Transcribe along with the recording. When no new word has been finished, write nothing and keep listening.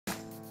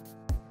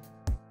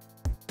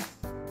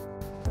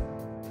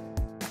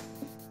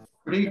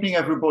Good evening,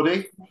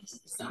 everybody.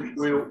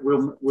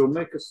 We'll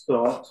make a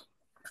start.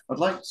 I'd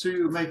like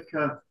to make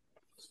a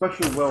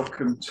special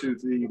welcome to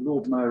the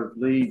Lord Mayor of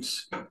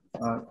Leeds,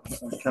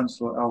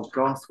 Councillor Al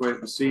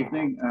Garthwaite this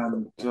evening,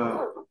 and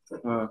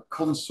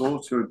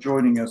consort who are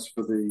joining us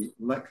for the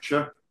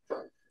lecture,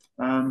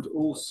 and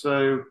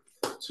also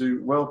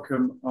to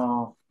welcome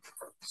our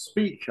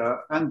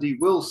speaker, Andy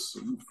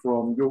Wilson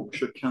from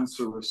Yorkshire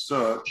Cancer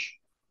Research,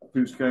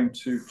 who's going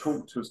to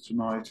talk to us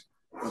tonight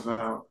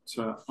about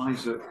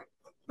Isaac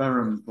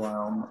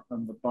Berenblum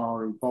and the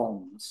Bari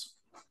bombs.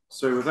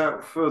 So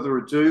without further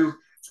ado,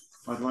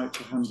 I'd like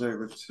to hand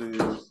over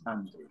to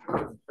Andy.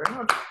 Thank you very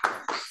much.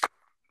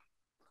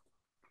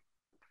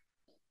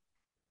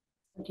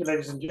 Thank you,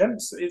 ladies and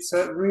gents. It's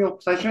a real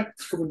pleasure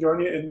to come and join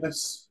you in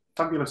this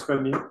fabulous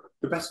venue.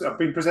 The best I've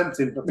been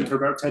presenting, I've been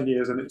for about 10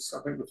 years, and it's,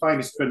 I think, the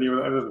finest venue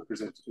that I've ever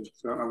presented in.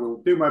 So I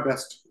will do my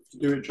best to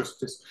do it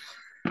justice.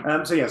 So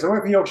I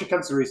work for Yorkshire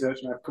Cancer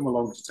Research, and I've come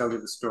along to tell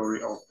you the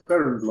story of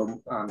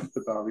Berenblum and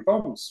the Bari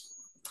bombs.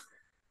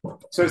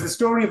 So it's the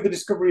story of the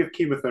discovery of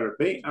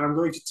chemotherapy, and I'm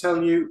going to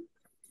tell you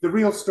the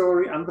real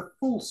story and the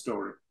full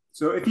story.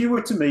 So if you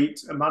were to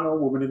meet a man or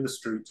woman in the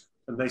street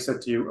and they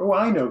said to you, "Oh,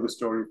 I know the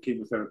story of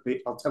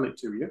chemotherapy, I'll tell it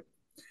to you,"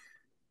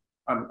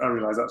 and I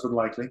realise that's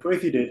unlikely, but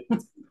if you did,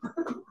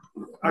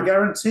 I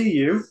guarantee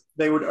you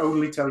they would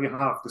only tell you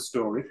half the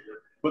story.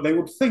 But they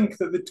would think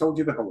that they told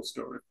you the whole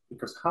story,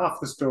 because half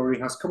the story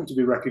has come to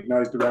be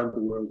recognised around the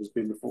world as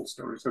being the full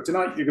story. So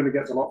tonight you're going to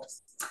get a lot.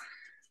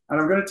 And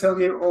I'm going to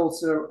tell you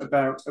also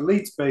about a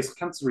Leeds-based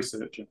cancer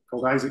researcher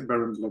called Isaac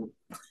Berenblum,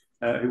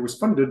 who was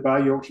funded by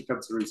Yorkshire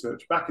Cancer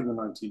Research back in the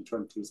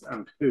 1920s,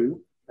 and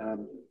who,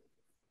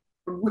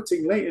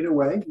 unwittingly in a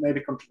way, made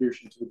a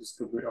contribution to the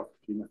discovery of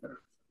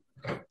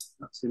chemotherapy.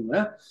 That's in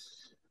there.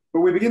 But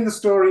we begin the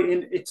story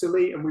in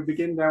Italy, and we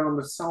begin down on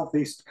the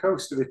southeast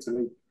coast of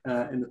Italy,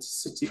 in the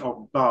city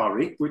of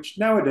Bari, which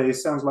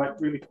nowadays sounds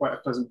like really quite a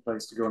pleasant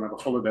place to go and have a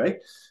holiday.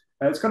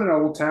 It's got an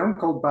old town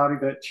called Bari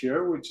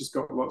Vecchio, which has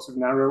got lots of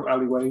narrow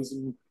alleyways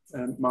and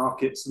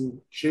markets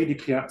and shady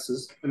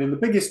piazzas. And in the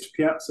biggest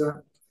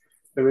piazza,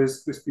 there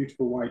is this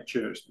beautiful white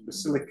church, the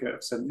Basilica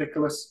of St.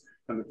 Nicholas,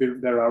 and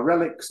there are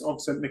relics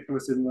of St.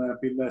 Nicholas in there,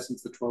 been there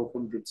since the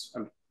 1200s,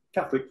 and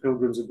Catholic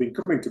pilgrims have been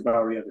coming to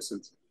Bari ever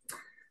since.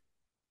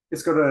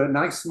 It's got a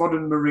nice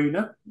modern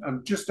marina,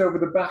 and just over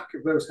the back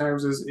of those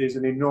houses is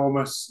an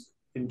enormous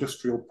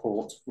industrial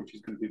port, which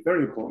is going to be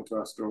very important to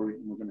our story,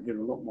 and we're going to hear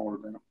a lot more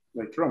about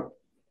later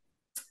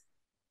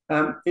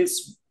on.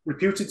 It's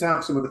reputed to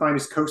have some of the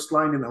finest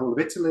coastline in the whole of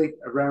Italy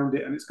around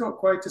it, and it's got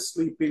quite a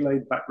sleepy,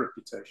 laid-back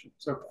reputation.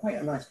 So quite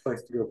a nice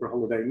place to go for a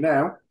holiday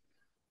now,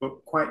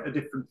 but quite a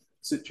different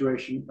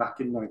situation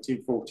back in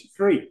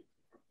 1943.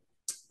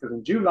 Because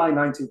in July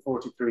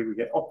 1943, we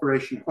get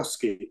Operation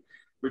Husky,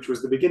 which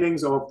was the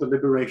beginnings of the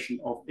liberation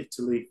of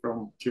Italy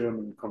from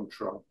German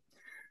control.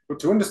 But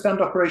to understand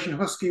Operation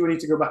Husky, we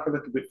need to go back a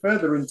little bit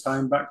further in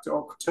time, back to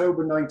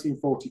October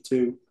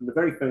 1942, and the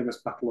very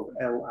famous Battle of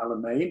El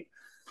Alamein,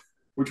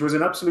 which was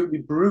an absolutely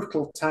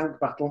brutal tank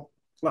battle,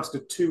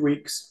 lasted 2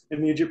 weeks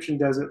in the Egyptian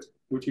desert,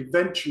 which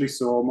eventually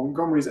saw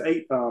Montgomery's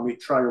 8th Army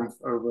triumph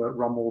over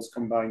Rommel's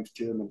combined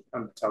German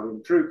and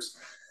Italian troops.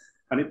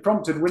 And it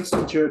prompted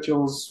Winston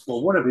Churchill's,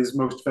 well, one of his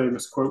most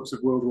famous quotes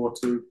of World War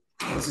II: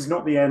 "This is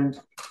not the end,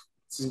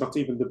 this is not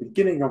even the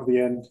beginning of the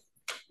end,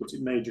 but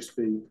it may just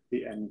be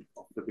the end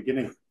of the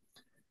beginning."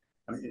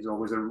 And it is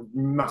always a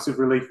massive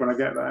relief when I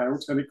get that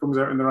out and it comes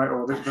out in the right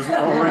order. It doesn't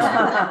always.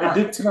 It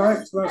did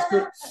tonight, so that's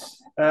good.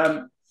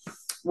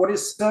 What it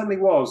certainly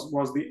was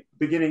the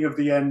beginning of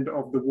the end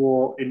of the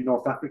war in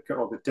North Africa,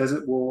 or the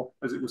Desert War,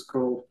 as it was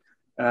called,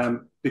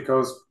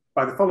 because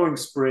by the following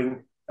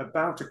spring,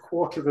 about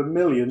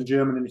 250,000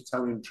 German and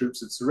Italian troops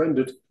had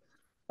surrendered,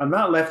 and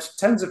that left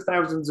tens of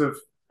thousands of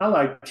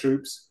Allied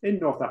troops in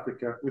North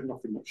Africa with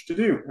nothing much to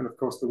do. And of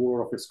course, the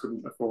War Office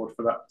couldn't afford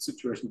for that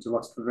situation to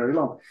last for very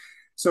long.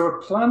 So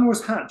a plan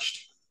was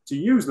hatched to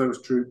use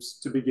those troops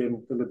to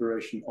begin the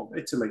liberation of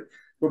Italy.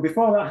 But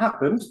before that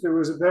happened, there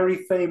was a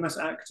very famous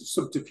act of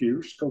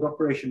subterfuge called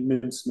Operation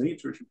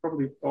Mincemeat, which you've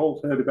probably all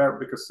heard about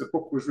because a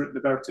book was written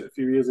about it a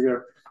few years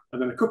ago.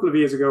 And then a couple of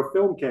years ago, a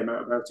film came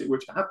out about it,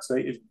 which I have to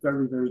say is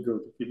very, very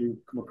good. If you do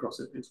come across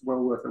it, it's well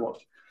worth a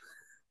watch.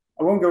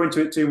 I won't go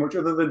into it too much,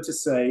 other than to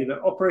say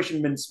that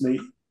Operation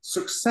Mincemeat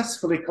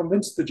successfully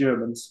convinced the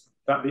Germans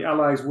that the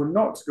Allies were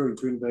not going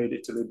to invade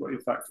Italy, but in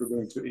fact were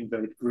going to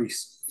invade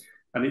Greece.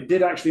 And it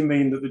did actually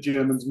mean that the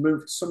Germans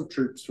moved some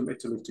troops from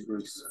Italy to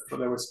Greece, but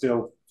there were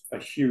still a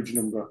huge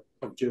number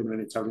of German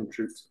and Italian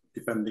troops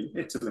defending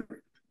Italy.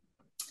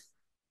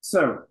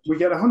 So we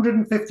get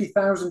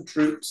 150,000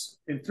 troops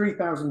in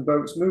 3,000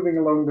 boats moving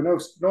along the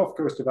north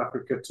coast of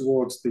Africa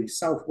towards the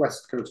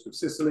southwest coast of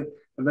Sicily,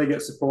 and they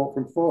get support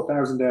from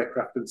 4,000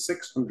 aircraft and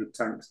 600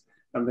 tanks,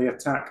 and they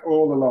attack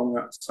all along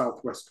that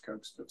southwest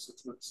coast of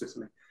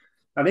Sicily.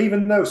 And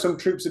even though some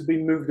troops had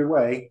been moved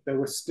away, there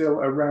were still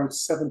around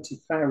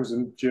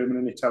 70,000 German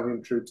and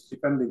Italian troops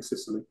defending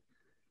Sicily.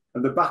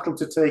 And the battle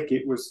to take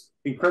it was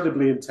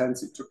incredibly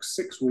intense. It took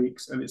 6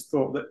 weeks, and it's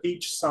thought that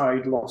each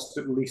side lost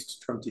at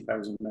least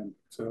 20,000 men.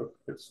 So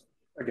it's,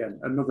 again,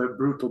 another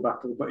brutal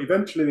battle. But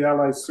eventually the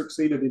Allies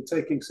succeeded in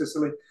taking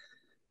Sicily.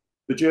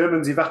 The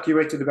Germans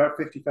evacuated about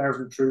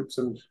 50,000 troops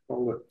and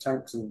all the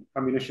tanks and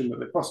ammunition that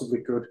they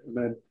possibly could. And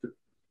then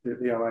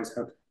the Allies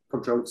had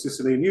control of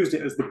Sicily and used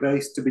it as the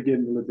base to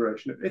begin the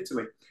liberation of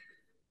Italy.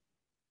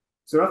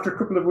 So after a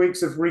couple of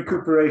weeks of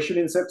recuperation,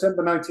 in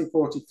September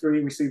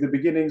 1943, we see the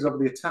beginnings of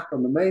the attack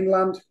on the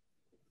mainland.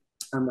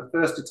 And the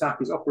first attack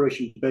is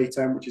Operation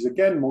Baytown, which is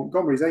again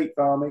Montgomery's 8th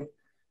Army,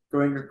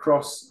 going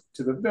across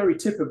to the very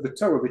tip of the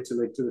toe of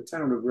Italy, to the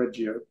town of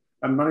Reggio,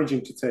 and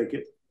managing to take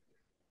it.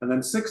 And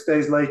then 6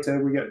 days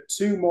later, we get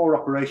 2 more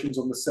operations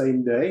on the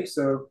same day.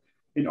 So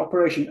in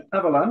Operation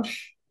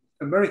Avalanche,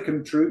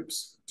 American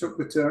troops took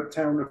the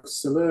town of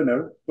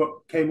Salerno, but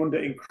came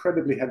under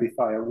incredibly heavy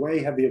fire,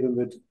 way heavier than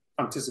they'd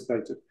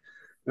anticipated.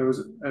 There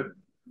was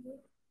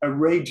a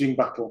raging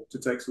battle to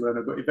take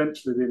Salerno, but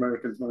eventually the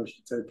Americans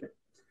managed to take it.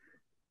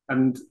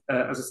 And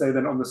as I say,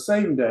 then on the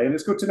same day, and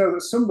it's good to know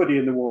that somebody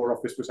in the War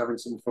Office was having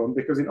some fun,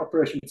 because in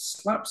Operation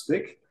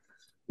Slapstick,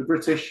 the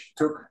British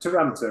took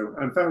Taranto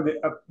and found it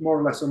more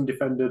or less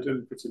undefended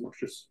and pretty much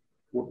just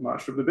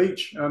marched up the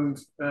beach and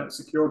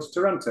secured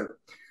Taranto.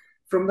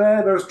 From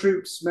there, those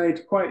troops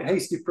made quite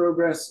hasty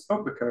progress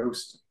up the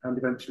coast and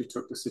eventually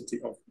took the city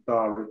of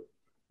Bari.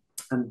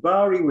 And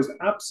Bari was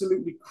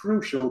absolutely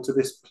crucial to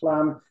this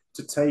plan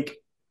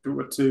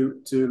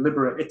to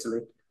liberate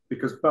Italy,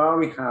 because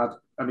Bari had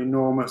an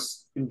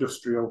enormous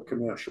industrial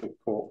commercial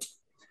port.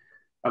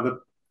 And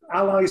the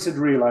Allies had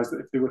realized that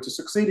if they were to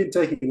succeed in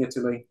taking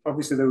Italy,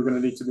 obviously they were going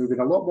to need to move in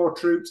a lot more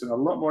troops and a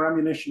lot more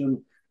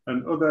ammunition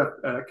and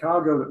other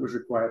cargo that was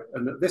required,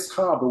 and that this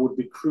harbour would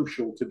be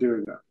crucial to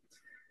doing that.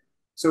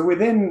 So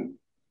within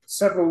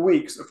several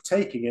weeks of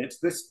taking it,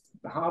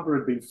 the harbour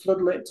had been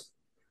floodlit,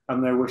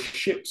 and there were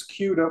ships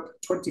queued up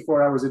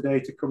 24 hours a day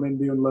to come in,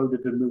 be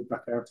unloaded, and move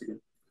back out again.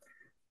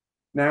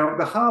 Now,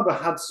 the harbour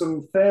had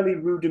some fairly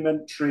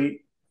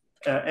rudimentary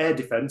air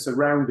defence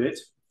around it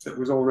that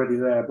was already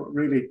there, but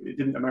really it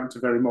didn't amount to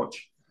very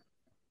much.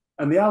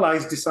 And the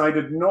Allies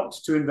decided not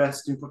to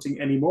invest in putting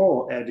any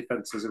more air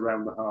defences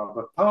around the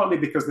harbour, partly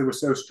because they were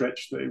so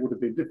stretched that it would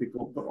have been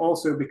difficult, but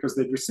also because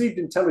they'd received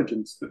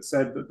intelligence that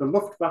said that the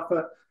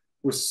Luftwaffe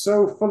was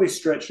so fully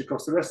stretched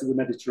across the rest of the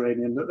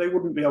Mediterranean that they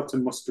wouldn't be able to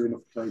muster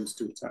enough planes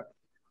to attack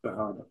the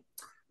harbour.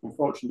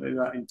 Unfortunately,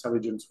 that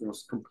intelligence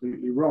was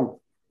completely wrong.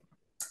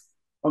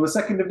 On the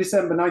 2nd of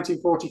December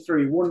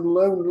 1943, one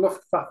lone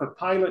Luftwaffe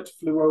pilot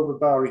flew over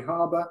Bari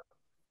harbour,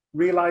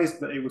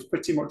 realised that it was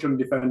pretty much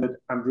undefended,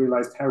 and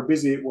realised how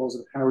busy it was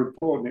and how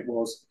important it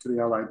was to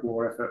the Allied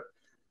war effort.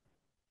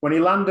 When he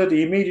landed,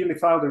 he immediately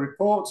filed a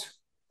report,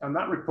 and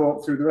that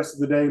report through the rest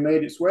of the day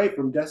made its way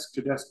from desk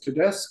to desk to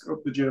desk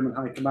up the German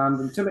High Command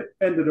until it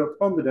ended up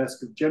on the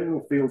desk of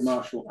General Field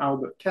Marshal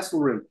Albert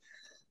Kesselring,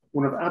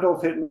 one of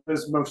Adolf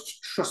Hitler's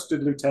most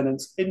trusted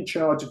lieutenants in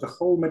charge of the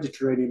whole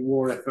Mediterranean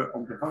war effort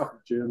on behalf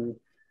of Germany.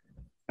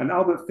 And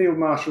General Field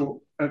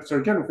Marshal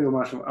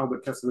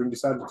Albert Kesselring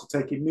decided to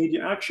take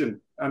immediate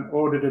action and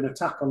ordered an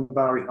attack on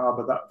Bari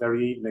harbour that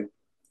very evening.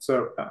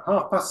 So at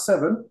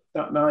 7:30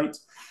 that night,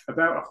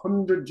 about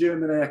 100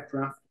 German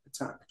aircraft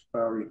attacked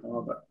Bari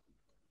harbour.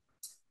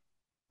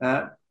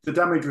 The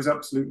damage was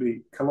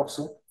absolutely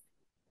colossal.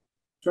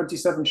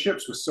 27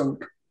 ships were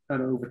sunk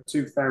and over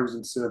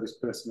 2,000 service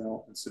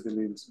personnel and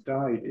civilians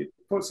died. It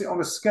puts it on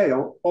a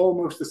scale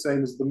almost the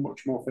same as the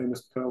much more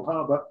famous Pearl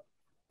Harbor.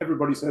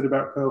 Everybody's heard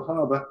about Pearl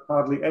Harbor.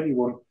 Hardly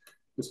anyone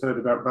has heard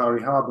about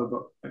Bari Harbor,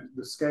 but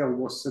the scale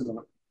was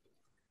similar.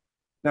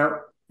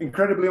 Now,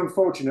 incredibly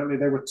unfortunately,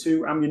 there were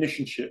 2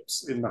 ammunition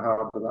ships in the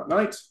harbor that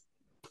night,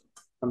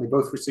 and they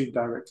both received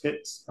direct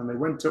hits, and they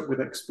went up with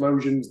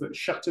explosions that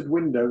shattered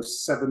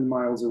windows 7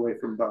 miles away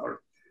from Bari.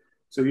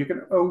 So you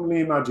can only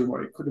imagine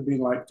what it could have been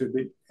like to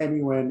be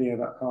anywhere near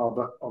that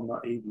harbour on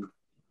that evening.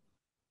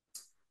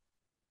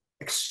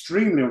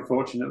 Extremely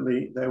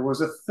unfortunately, there was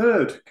a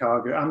 3rd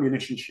cargo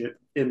ammunition ship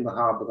in the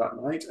harbour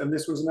that night, and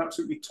this was an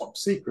absolutely top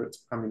secret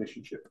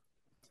ammunition ship.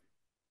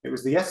 It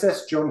was the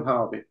SS John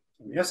Harvey.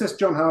 And the SS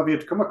John Harvey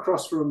had come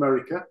across from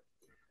America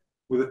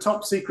with a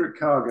top secret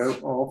cargo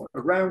of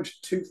around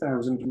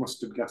 2,000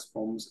 mustard gas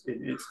bombs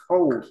in its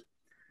hold.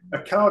 A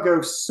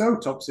cargo so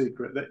top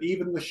secret that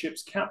even the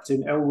ship's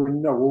captain,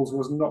 Elwyn Knowles,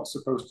 was not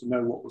supposed to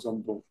know what was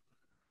on board.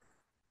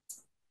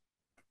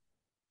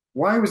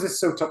 Why was this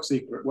so top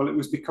secret? Well, it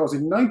was because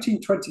in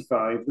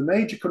 1925, the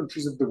major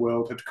countries of the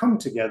world had come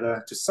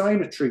together to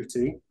sign a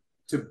treaty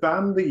to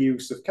ban the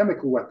use of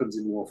chemical weapons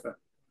in warfare.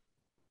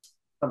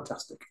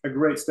 Fantastic. A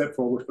great step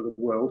forward for the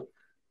world.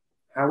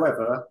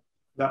 However,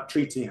 that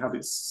treaty had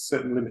its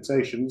certain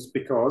limitations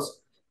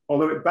because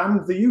although it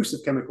banned the use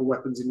of chemical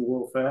weapons in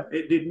warfare,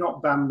 it did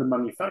not ban the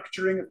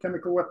manufacturing of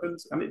chemical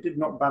weapons, and it did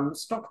not ban the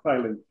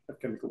stockpiling of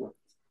chemical weapons.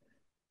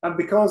 And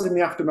because in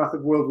the aftermath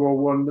of World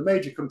War I, the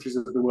major countries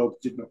of the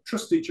world did not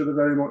trust each other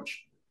very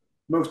much,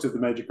 most of the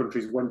major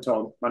countries went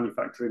on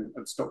manufacturing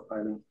and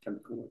stockpiling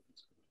chemical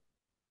weapons.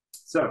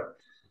 So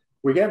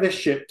we get this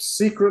ship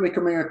secretly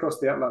coming across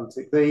the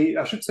Atlantic.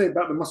 I should say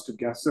about the mustard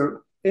gas. So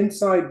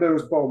inside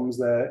those bombs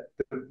there,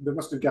 the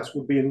mustard gas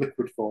would be in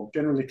liquid form,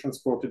 generally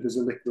transported as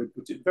a liquid,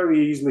 but it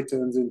very easily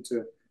turns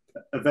into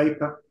a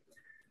vapor.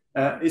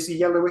 It's a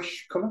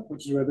yellowish colour,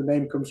 which is where the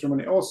name comes from,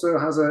 and it also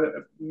has a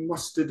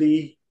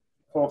mustardy,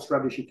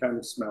 horseradishy kind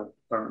of smell,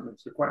 apparently,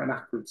 so quite an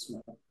acrid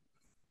smell.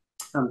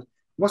 And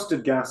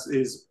mustard gas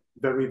is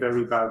very,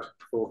 very bad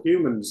for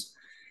humans.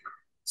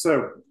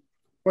 So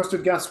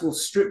mustard gas will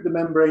strip the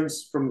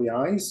membranes from the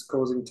eyes,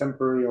 causing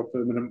temporary or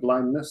permanent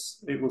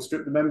blindness. It will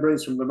strip the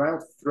membranes from the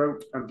mouth,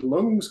 throat, and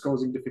lungs,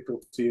 causing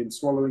difficulty in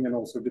swallowing and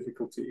also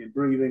difficulty in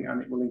breathing,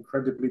 and it will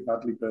incredibly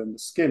badly burn the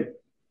skin.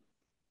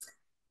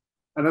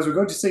 And as we're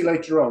going to see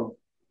later on,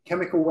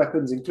 chemical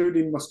weapons,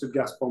 including mustard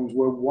gas bombs,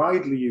 were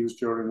widely used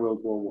during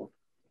World War I.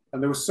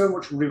 And there was so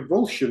much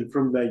revulsion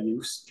from their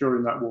use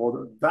during that war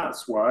that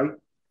that's why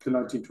the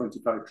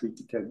 1925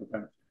 treaty came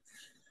about.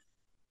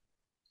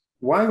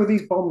 Why were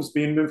these bombs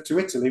being moved to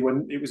Italy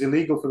when it was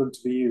illegal for them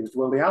to be used?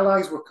 Well, the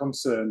Allies were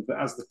concerned that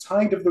as the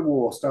tide of the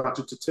war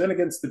started to turn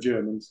against the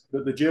Germans,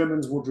 that the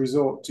Germans would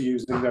resort to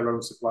using their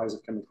own supplies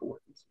of chemical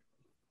weapons.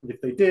 And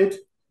if they did,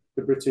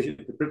 the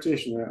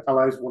British and the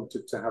Allies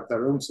wanted to have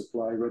their own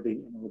supply ready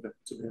in order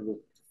to be able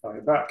to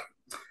fire back.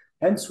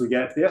 Hence, we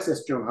get the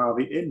SS John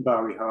Harvey in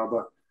Bari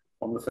Harbour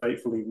on the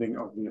fateful evening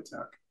of the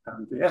attack.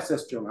 And the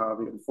SS John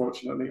Harvey,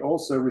 unfortunately,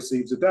 also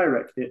receives a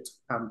direct hit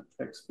and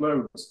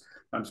explodes.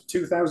 And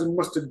 2,000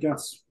 mustard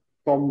gas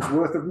bombs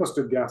worth of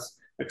mustard gas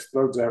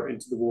explodes out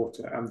into the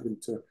water and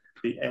into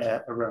the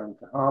air around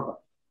the harbour.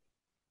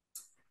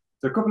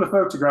 So a couple of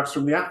photographs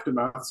from the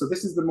aftermath. So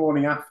this is the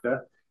morning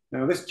after.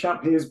 Now, this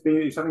chap here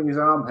is having his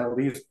arm held.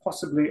 He is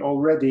possibly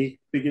already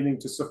beginning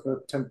to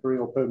suffer temporary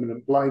or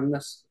permanent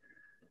blindness.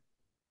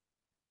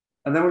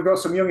 And then we've got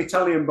some young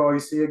Italian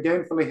boys here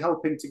gainfully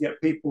helping to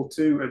get people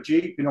to a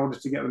jeep in order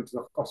to get them to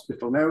the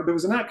hospital. Now, there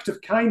was an act of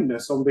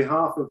kindness on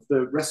behalf of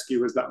the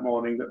rescuers that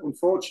morning that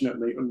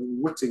unfortunately,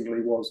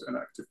 unwittingly, was an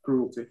act of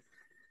cruelty.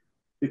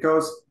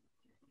 Because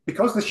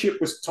the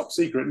ship was top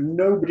secret,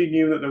 nobody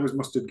knew that there was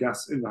mustard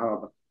gas in the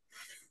harbour.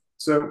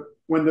 So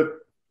when the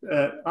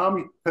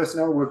army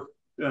personnel were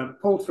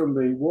pulled from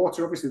the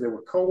water, obviously they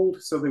were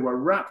cold, so they were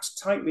wrapped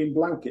tightly in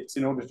blankets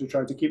in order to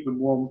try to keep them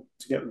warm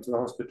to get them to the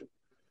hospital.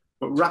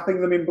 But wrapping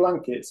them in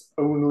blankets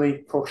only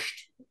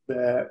pushed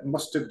their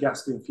mustard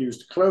gas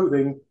infused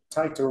clothing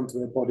tighter onto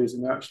their bodies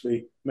and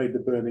actually made the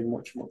burning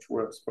much, much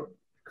worse. But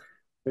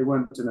they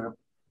weren't to know.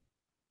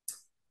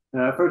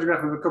 A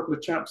photograph of a couple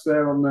of chaps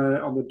there on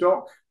the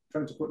dock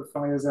trying to put the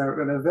fires out,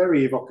 and a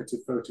very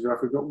evocative photograph.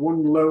 We've got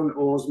one lone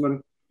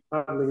oarsman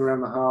paddling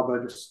around the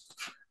harbour, just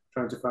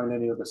trying to find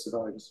any other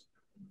survivors.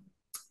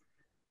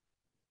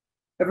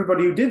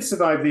 Everybody who did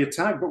survive the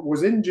attack but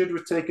was injured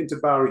was taken to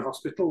Bari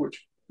Hospital,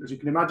 which, as you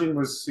can imagine,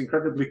 was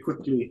incredibly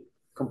quickly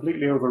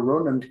completely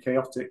overrun and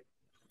chaotic.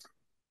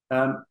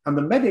 And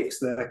the medics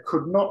there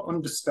could not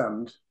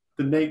understand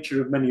the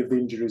nature of many of the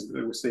injuries that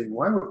they were seeing.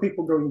 Why were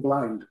people going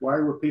blind? Why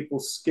were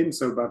people's skin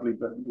so badly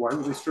burned? Why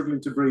were they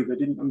struggling to breathe? They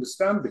didn't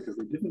understand because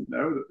they didn't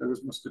know that there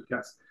was mustard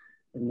gas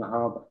in the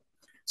harbour.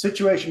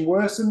 Situation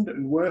worsened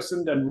and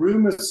worsened, and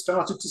rumours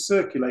started to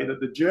circulate that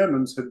the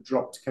Germans had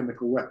dropped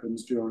chemical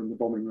weapons during the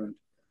bombing raid.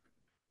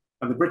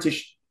 And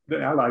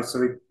the Allies,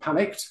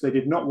 panicked. They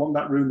did not want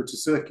that rumour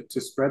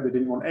to spread. They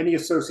didn't want any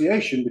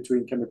association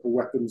between chemical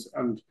weapons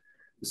and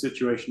the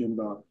situation in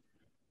Bari.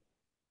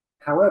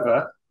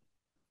 However,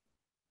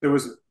 there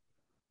was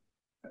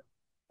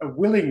a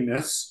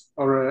willingness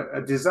or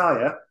a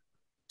desire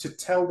to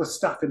tell the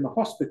staff in the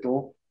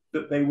hospital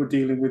that they were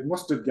dealing with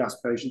mustard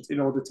gas patients in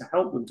order to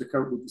help them to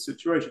cope with the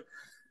situation.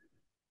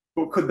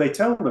 But could they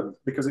tell them?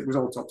 Because it was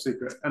all top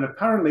secret. And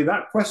apparently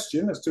that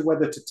question as to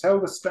whether to tell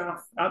the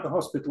staff at the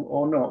hospital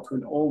or not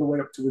went all the way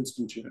up to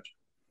Winston Churchill.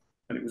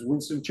 And it was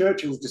Winston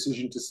Churchill's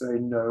decision to say,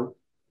 no,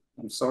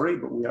 I'm sorry,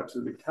 but we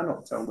absolutely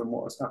cannot tell them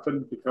what has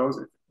happened, because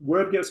if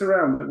word gets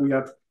around that we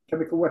had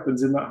chemical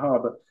weapons in that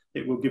harbour,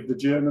 it will give the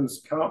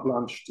Germans carte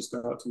blanche to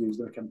start to use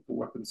their chemical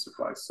weapons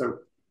supplies. So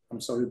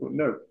I'm sorry, but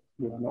no,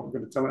 we are not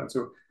going to tell it.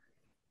 So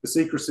the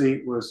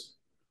secrecy was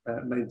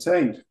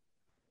maintained.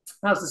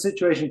 As the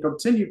situation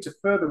continued to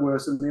further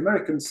worsen, the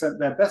Americans sent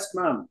their best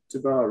man to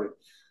Bari,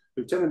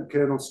 Lieutenant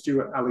Colonel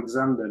Stuart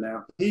Alexander.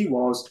 Now, he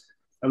was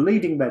a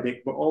leading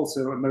medic, but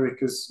also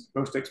America's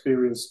most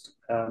experienced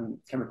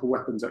chemical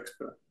weapons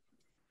expert.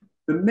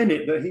 The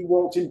minute that he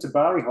walked into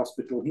Bari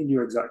Hospital, he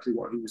knew exactly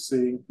what he was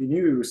seeing. He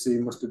knew he was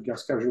seeing mustard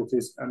gas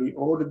casualties, and he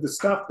ordered the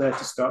staff there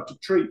to start to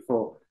treat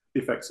for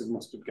the effects of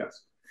mustard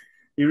gas.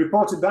 He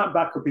reported that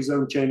back up his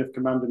own chain of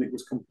command, and it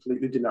was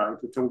completely denied.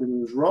 They told him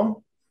he was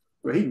wrong,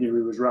 but he knew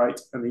he was right,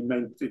 and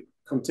he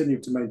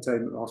continued to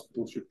maintain that the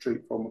hospital should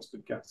treat for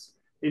mustard gas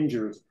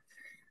injuries.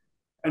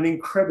 An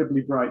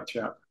incredibly bright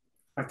chap.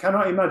 I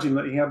cannot imagine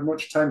that he had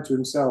much time to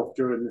himself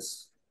during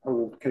this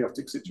whole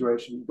chaotic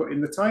situation, but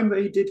in the time that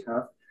he did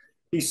have,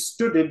 he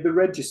studied the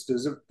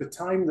registers of the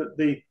time that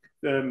the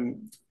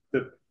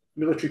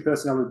military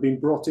personnel had been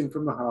brought in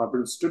from the harbour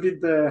and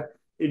studied their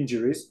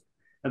injuries.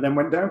 and then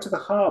went down to the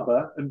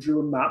harbour and drew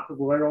a map of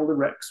where all the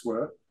wrecks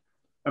were.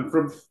 And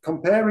from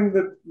comparing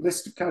the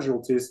list of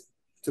casualties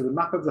to the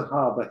map of the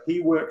harbour,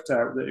 he worked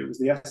out that it was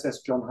the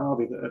SS John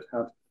Harvey that had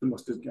had the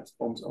mustard gas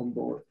bombs on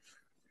board.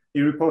 He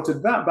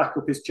reported that back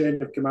up his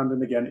chain of command,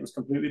 and again, it was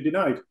completely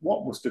denied.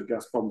 What mustard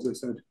gas bombs, they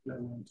said.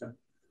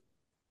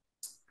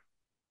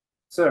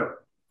 So,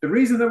 the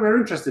reason that we're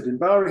interested in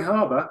Bari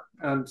Harbour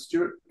and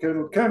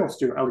Colonel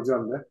Stuart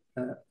Alexander,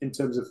 in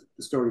terms of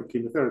the story of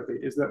chemotherapy,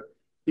 is that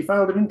he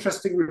filed an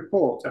interesting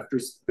report after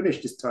he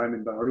finished his time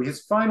in Bari,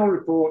 his final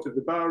report of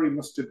the Bari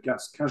mustard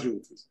gas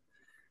casualties.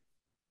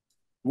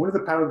 One of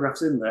the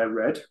paragraphs in there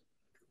read,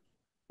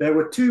 there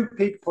were 2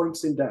 peak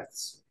points in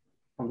deaths,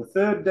 on the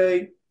 3rd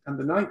day and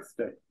the 9th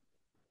day.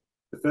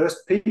 The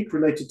first peak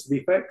related to the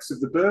effects of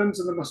the burns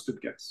and the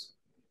mustard gas.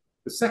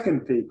 The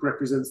second peak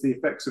represents the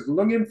effects of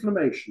lung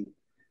inflammation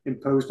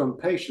imposed on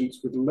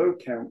patients with low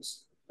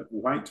counts of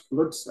white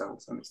blood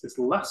cells. And it's this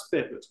last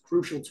bit that's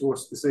crucial to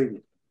us this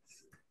evening.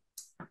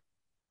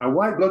 Our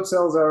white blood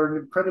cells are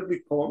an incredibly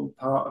important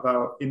part of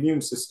our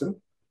immune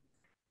system.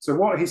 So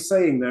what he's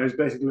saying there is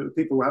basically that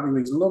people were having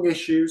these lung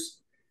issues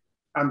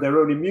and their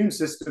own immune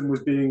system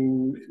was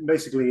being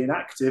basically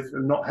inactive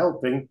and not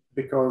helping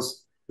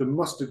because the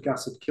mustard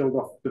gas had killed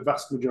off the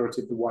vast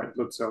majority of the white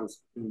blood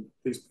cells in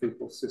these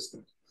people's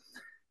systems.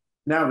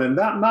 Now then,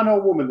 that man or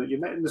woman that you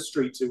met in the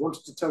street who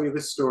wanted to tell you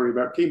this story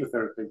about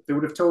chemotherapy, they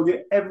would have told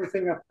you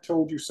everything I've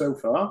told you so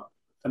far,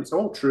 and it's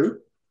all true.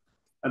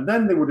 And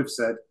then they would have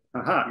said,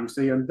 aha, you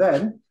see, and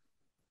then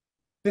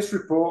this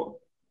report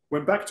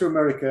went back to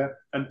America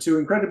and 2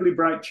 incredibly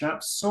bright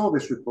chaps saw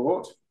this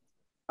report,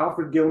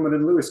 Alfred Gilman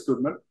and Lewis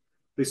Goodman.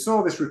 They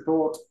saw this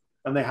report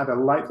and they had a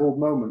light bulb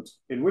moment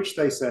in which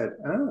they said,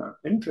 ah,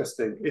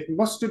 interesting. If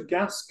mustard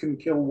gas can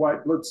kill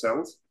white blood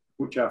cells,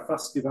 which are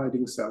fast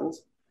dividing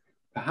cells,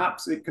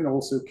 perhaps it can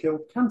also kill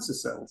cancer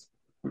cells,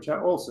 which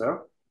are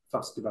also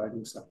fast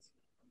dividing cells.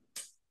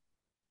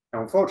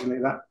 Now,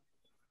 unfortunately, that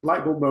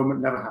light bulb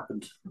moment never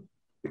happened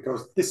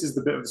because this is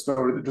the bit of the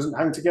story that doesn't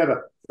hang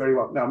together very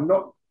well. Now, I'm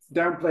not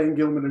downplaying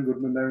Gilman and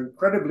Goodman. They're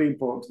incredibly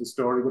important to the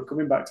story. We're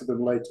coming back to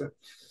them later.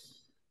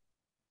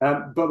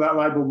 But that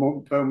light bulb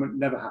moment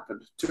never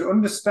happened. To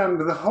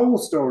understand the whole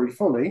story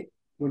fully,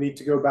 we need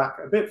to go back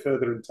a bit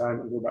further in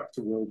time and go back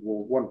to World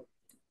War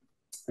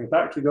I. In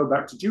fact, we go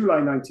back to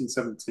July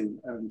 1917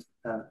 and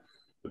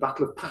the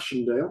Battle of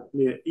Passchendaele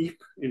near Ypres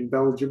in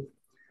Belgium.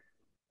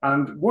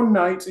 And one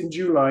night in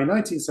July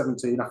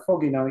 1917, a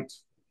foggy night,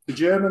 the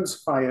Germans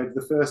fired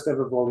the first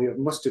ever volley of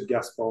mustard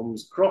gas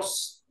bombs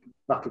across the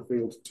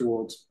battlefield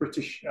towards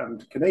British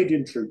and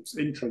Canadian troops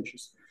in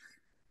trenches,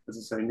 as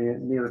I say,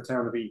 near the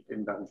town of Ypres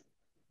in Belgium.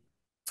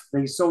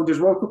 These soldiers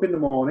woke up in the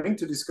morning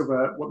to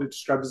discover what they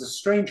described as a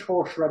strange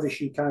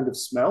horseradishy kind of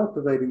smell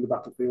pervading the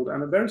battlefield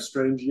and a very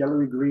strange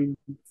yellowy-green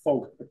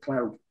fog, a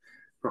cloud,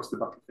 across the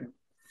battlefield.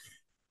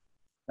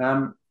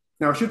 Now,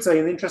 I should say,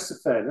 in the interest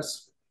of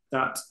fairness,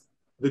 that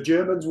the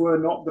Germans were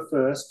not the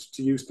first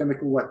to use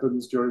chemical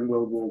weapons during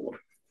World War I.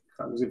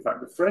 That was, in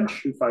fact, the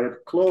French who fired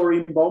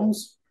chlorine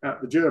bombs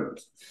at the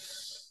Germans.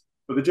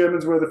 But the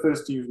Germans were the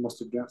first to use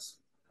mustard gas.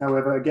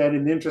 However, again,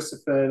 in the interest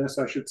of fairness,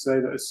 I should say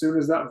that as soon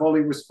as that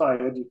volley was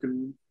fired, you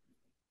can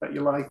bet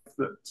your life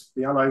that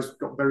the Allies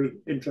got very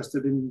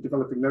interested in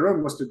developing their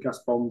own mustard gas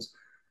bombs.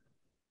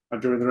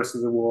 And during the rest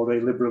of the war, they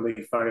liberally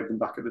fired them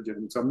back at the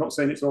Germans. So I'm not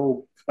saying it's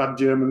all bad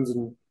Germans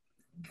and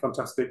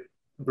fantastic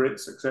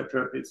Brits,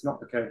 etc. It's not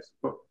the case.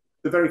 But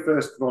the very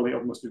first volley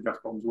of mustard gas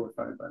bombs were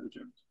fired by the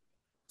Germans.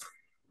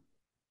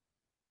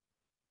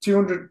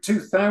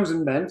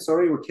 2,000 men,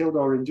 were killed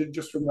or injured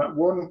just from that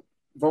one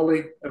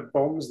volley of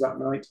bombs that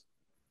night.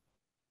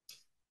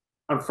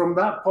 And from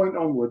that point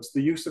onwards,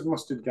 the use of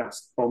mustard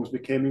gas bombs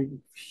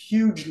became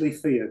hugely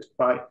feared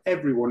by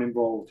everyone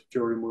involved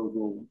during World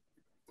War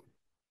I.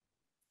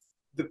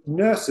 The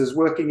nurses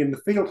working in the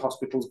field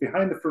hospitals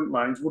behind the front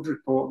lines would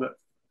report that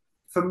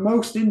for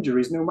most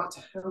injuries, no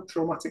matter how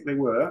traumatic they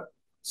were,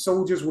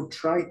 soldiers would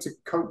try to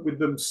cope with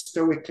them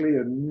stoically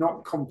and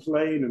not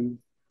complain and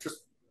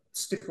just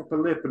stiff up a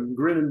lip and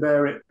grin and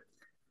bear it.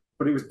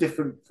 But it was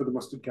different for the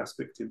mustard gas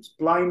victims.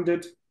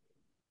 Blinded,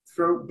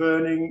 throat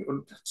burning,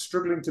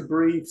 struggling to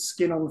breathe,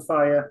 skin on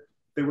fire.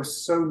 They were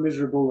so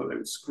miserable that they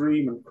would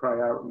scream and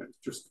cry out, and it was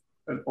just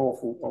an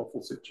awful,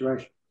 awful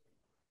situation.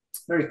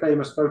 Very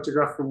famous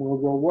photograph from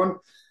World War I.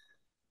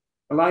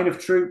 A line of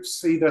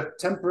troops, either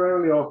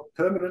temporarily or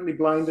permanently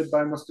blinded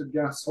by mustard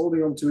gas,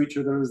 holding on to each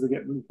other as they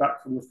get moved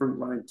back from the front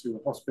line to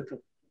a hospital.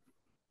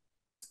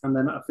 And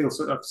then I've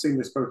seen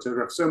this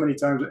photograph so many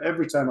times that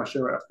every time I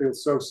show it, I feel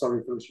so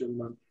sorry for this young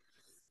man.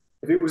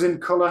 If it was in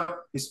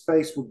colour, his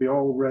face would be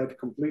all red,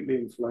 completely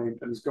inflamed,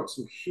 and he's got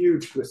some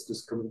huge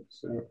blisters coming.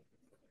 So,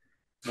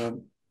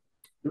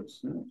 oops,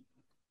 no.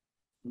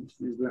 Let's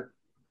use that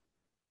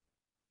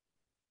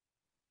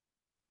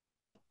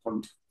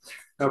point.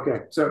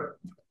 Okay, so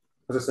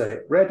as I say,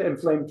 red,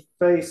 inflamed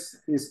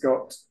face. He's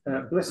got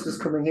blisters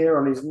coming here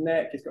on his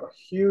neck. He's got a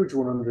huge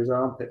one under his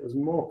armpit. There's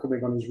more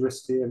coming on his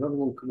wrist here, another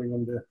one coming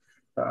under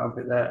that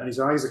armpit there, and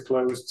his eyes are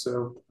closed,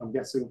 so I'm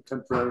guessing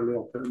temporarily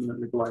or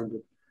permanently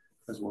blinded.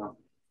 as well.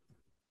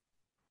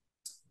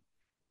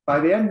 By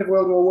the end of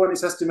World War I,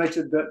 it's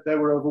estimated that there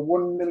were over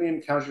 1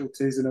 million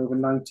casualties and over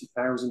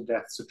 90,000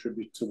 deaths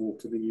attributable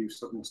to the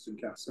use of mustard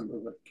gas and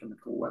other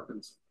chemical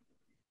weapons.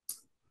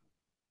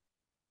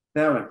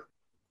 Now then,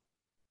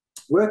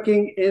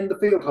 working in the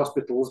field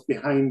hospitals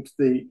behind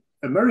the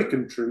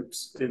American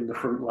troops in the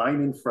front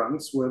line in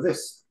France were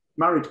this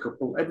married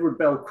couple, Edward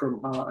Bell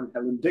Crumhar and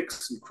Helen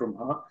Dixon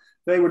Crumhar.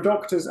 They were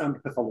doctors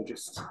and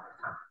pathologists.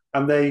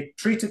 And they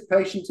treated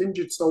patients,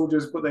 injured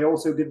soldiers, but they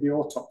also did the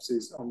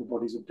autopsies on the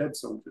bodies of dead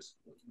soldiers,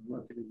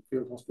 working in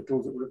field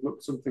hospitals that would have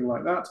looked something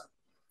like that.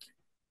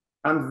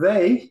 And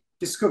they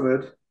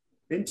discovered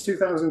in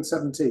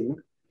 2017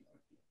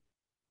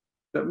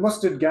 that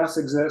mustard gas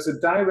exerts a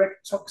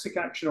direct toxic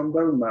action on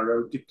bone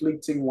marrow,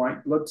 depleting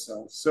white blood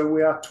cells. So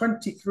we are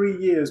 23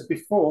 years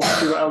before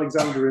Stuart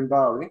Alexander in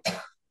Bari.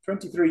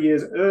 23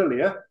 years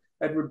earlier,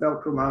 Edward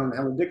Bell Crumhar and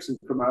Helen Dixon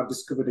Crumhar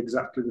discovered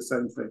exactly the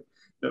same thing,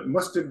 that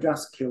mustard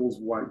gas kills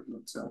white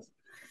blood cells.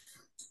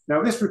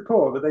 Now, this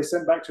report that they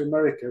sent back to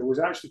America was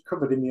actually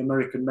covered in the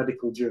American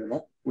Medical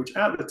Journal, which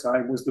at the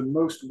time was the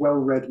most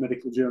well-read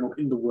medical journal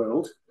in the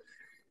world.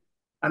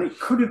 And it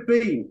could have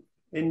been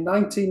in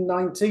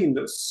 1919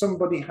 that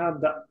somebody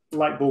had that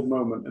light bulb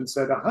moment and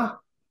said, aha,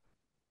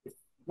 if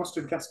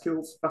mustard gas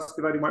kills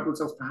fast-dividing white blood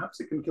cells, perhaps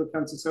it can kill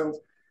cancer cells.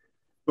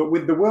 But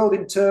with the world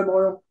in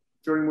turmoil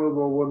during World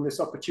War I, this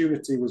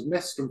opportunity was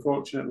missed.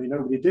 Unfortunately,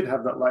 nobody did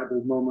have that light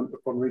bulb moment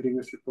upon reading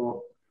this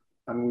report,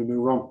 and we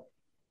move on.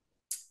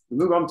 We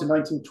move on to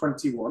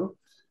 1921,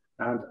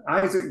 and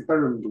Isaac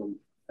Berenblum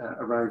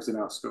arrives in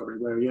our story,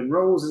 where he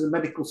enrolls as a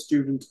medical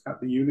student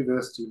at the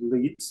University of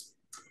Leeds.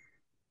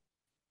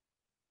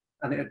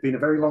 And it had been a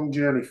very long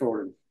journey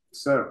for him.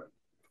 So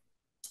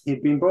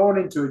he'd been born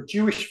into a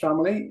Jewish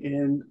family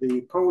in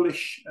the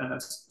Polish,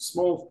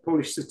 small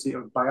Polish city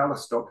of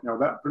Bialystok. Now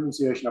that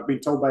pronunciation, I've been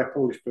told by a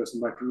Polish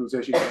person, my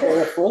pronunciation is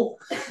awful.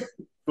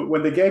 But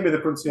when they gave me the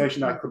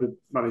pronunciation, I couldn't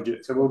manage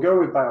it. So we'll go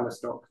with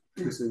Bialystok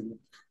this evening.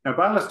 Now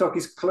Bialystok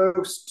is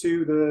close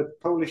to the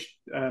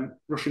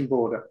Polish-Russian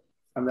border.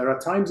 And there are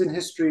times in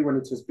history when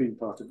it has been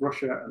part of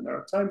Russia, and there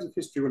are times of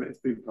history when it has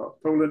been part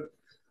of Poland.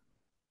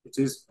 It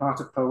is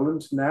part of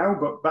Poland now,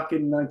 but back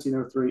in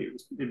 1903, it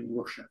was in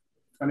Russia.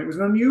 And it was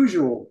an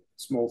unusual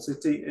small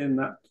city in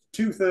that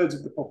 2/3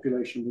 of the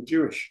population were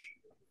Jewish.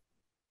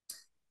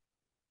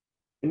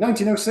 In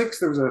 1906,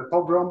 there was a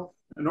pogrom,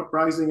 an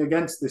uprising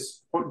against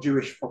this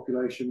Jewish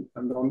population.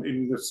 And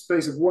in the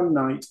space of one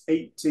night,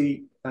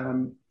 80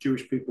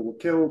 Jewish people were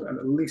killed, and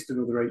at least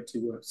another 80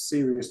 were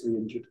seriously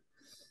injured.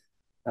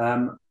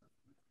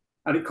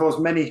 And it caused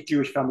many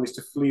Jewish families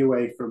to flee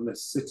away from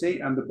this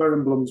city, and the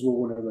Berenblums were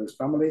one of those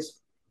families.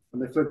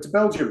 And they fled to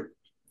Belgium,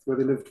 where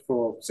they lived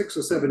for 6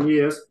 or 7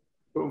 years.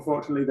 But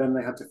unfortunately, then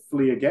they had to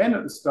flee again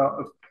at the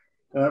start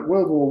of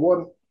World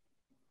War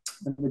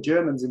I, and the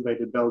Germans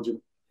invaded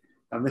Belgium.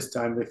 And this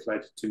time they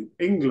fled to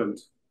England.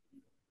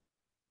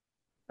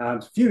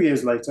 And a few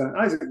years later,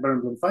 Isaac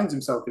Berenblum finds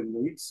himself in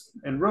Leeds,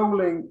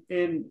 enrolling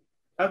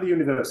at the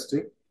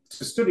university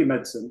to study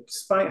medicine,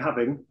 despite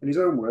having, in his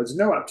own words,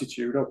 no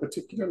aptitude or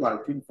particular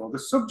liking for the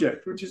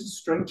subject, which is a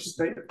strange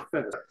state of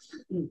affairs.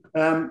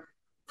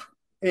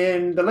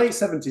 In the late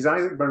 70s,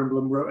 Isaac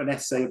Berenblum wrote an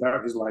essay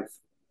about his life.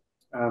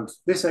 And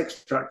this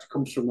extract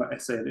comes from that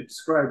essay, and it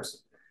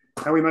describes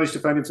how he managed to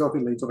find himself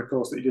in Leeds on a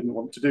course that he didn't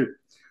want to do.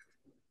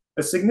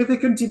 A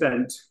significant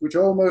event which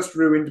almost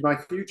ruined my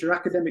future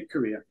academic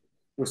career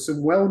was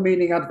some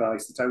well-meaning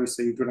advice that I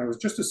received when I was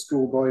just a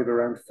schoolboy of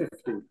around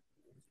 15.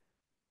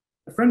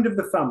 A friend of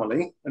the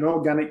family, an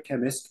organic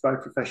chemist by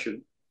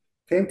profession,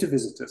 came to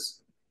visit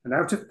us, and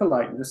out of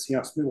politeness, he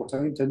asked me what I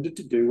intended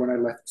to do when I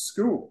left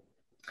school.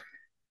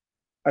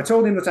 I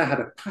told him that I had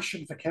a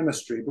passion for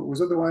chemistry, but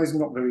was otherwise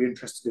not very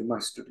interested in my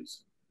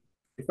studies.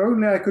 If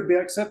only I could be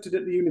accepted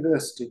at the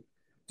university,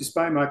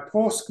 despite my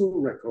poor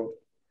school record,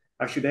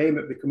 I should aim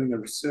at becoming a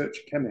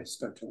research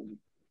chemist, I told him.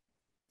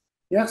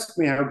 He asked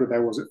me how good I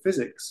was at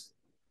physics.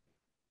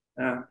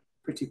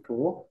 Pretty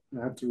poor,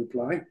 I had to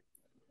reply.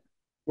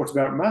 What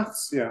about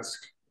maths, he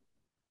asked.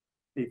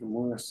 Even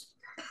worse.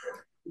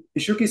 He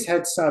shook his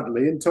head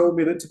sadly and told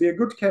me that to be a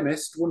good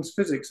chemist, one's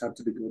physics had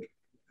to be good,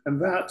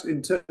 and that,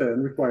 in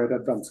turn, required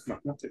advanced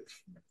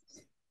mathematics.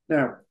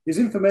 Now, his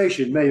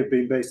information may have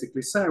been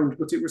basically sound,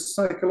 but it was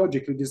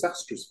psychologically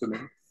disastrous for me.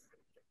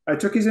 I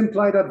took his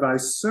implied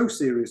advice so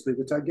seriously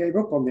that I gave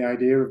up on the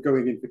idea of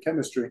going in for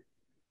chemistry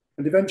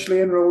and eventually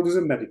enrolled as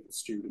a medical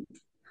student,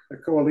 a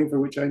calling for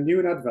which I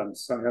knew in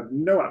advance I had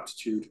no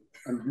aptitude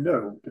and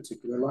no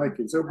particular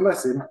liking. So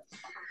bless him.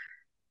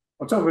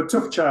 On top of a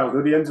tough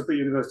childhood, he ends up at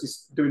university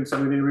doing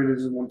something he really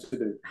doesn't want to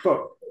do.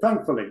 But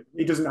thankfully,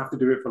 he doesn't have to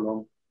do it for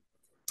long.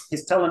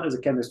 His talent as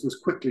a chemist was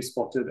quickly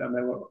spotted, and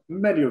there were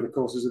many other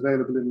courses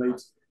available in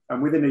Leeds.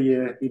 And within a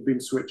year, he'd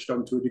been switched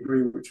on to a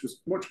degree which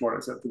was much more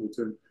acceptable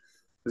to him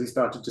as he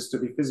started to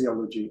study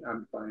physiology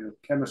and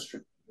biochemistry.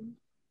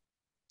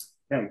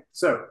 Okay,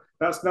 so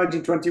that's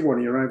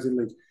 1921. He arrives in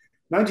Leeds.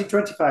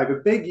 1925, a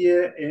big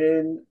year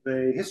in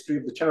the history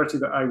of the charity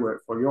that I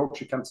work for,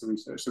 Yorkshire Cancer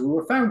Research. So we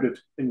were founded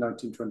in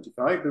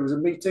 1925. There was a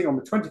meeting on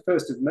the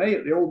 21st of May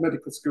at the old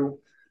medical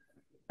school.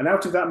 And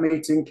out of that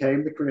meeting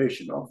came the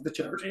creation of the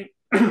charity.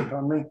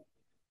 Pardon me.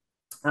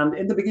 And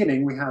in the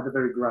beginning, we had a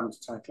very grand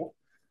title.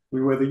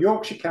 We were the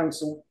Yorkshire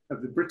Council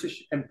of the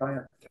British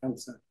Empire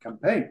Cancer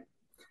Campaign.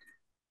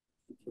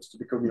 It was to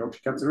become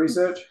Yorkshire Cancer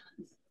Research.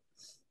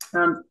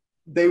 And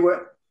they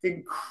were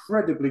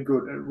incredibly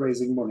good at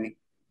raising money,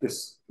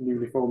 this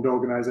newly formed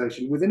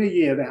organisation. Within a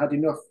year, they had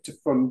enough to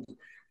fund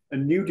a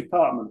new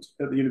department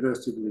at the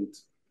University of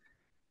Leeds,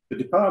 the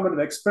Department of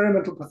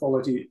Experimental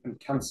Pathology and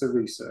Cancer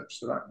Research.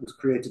 So that was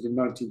created in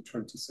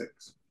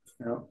 1926.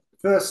 Now,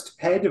 the first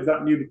head of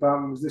that new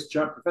department was this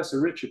chap, Professor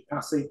Richard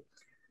Passy.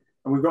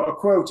 And we've got a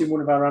quote in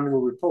one of our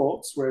annual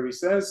reports where he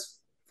says,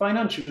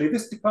 "Financially,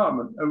 this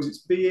department owes its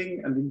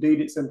being and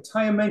indeed its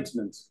entire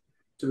maintenance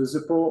to the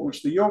support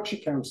which the Yorkshire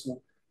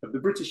Council of the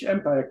British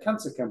Empire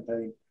Cancer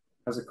Campaign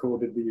has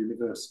accorded the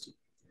university."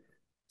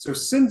 So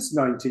since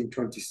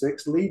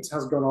 1926, Leeds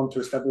has gone on to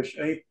establish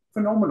a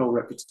phenomenal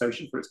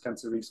reputation for its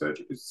cancer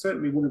research. It's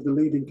certainly one of the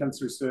leading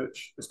cancer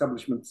research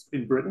establishments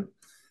in Britain.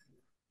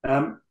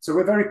 So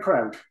we're very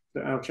proud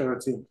that our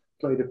charity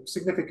played a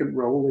significant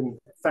role in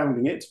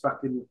founding it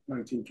back in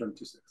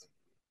 1926.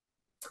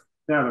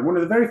 Now, one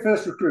of the very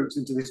first recruits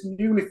into this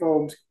newly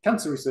formed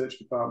cancer research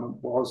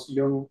department was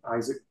young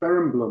Isaac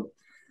Berenblum.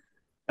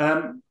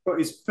 But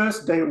his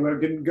first day at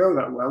work didn't go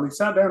that well. He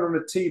sat down on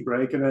a tea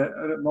break and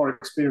a more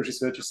experienced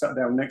researcher sat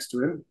down next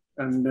to him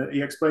and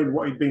he explained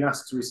what he'd been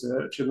asked to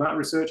research. And that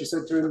researcher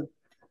said to him,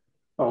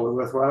 "All the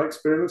worthwhile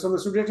experiments on the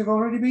subject have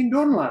already been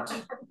done, lad.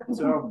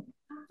 So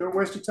don't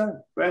waste your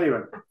time." But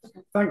anyway,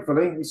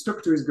 thankfully, he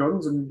stuck to his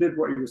guns and did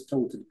what he was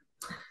told to do.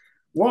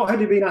 What had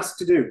he been asked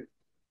to do?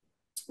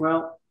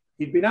 Well,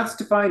 he'd been asked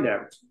to find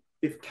out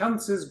if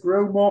cancers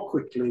grow more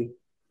quickly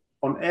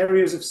on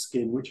areas of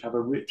skin which have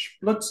a rich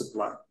blood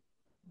supply.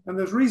 And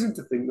there's reason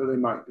to think that they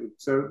might do.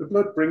 So the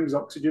blood brings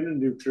oxygen and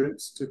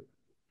nutrients to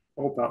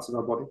all parts of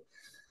our body.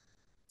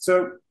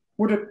 So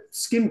would a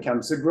skin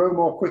cancer grow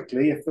more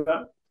quickly if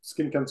that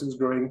skin cancer was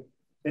growing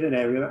in an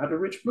area that had a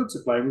rich blood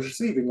supply and was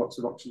receiving lots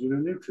of oxygen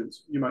and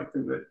nutrients? You might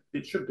think that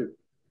it should do.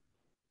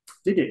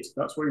 Did it?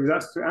 That's what he was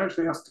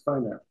actually asked to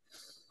find out.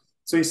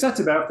 So he set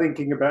about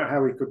thinking about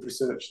how he could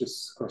research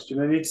this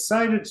question, and he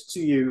decided to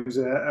use,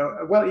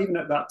 well, even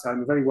at that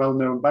time, a very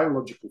well-known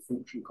biological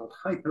function called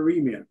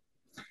hyperemia.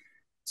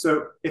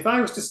 So if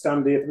I was to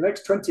stand here for the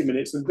next 20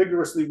 minutes and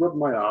vigorously rub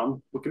my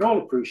arm, we can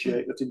all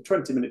appreciate that in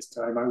 20 minutes'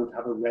 time, I would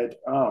have a red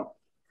arm.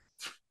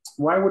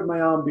 Why would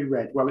my arm be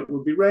red? Well, it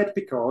would be red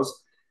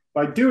because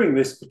by doing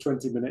this for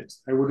 20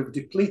 minutes, I would have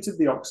depleted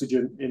the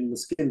oxygen in the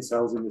skin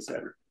cells in this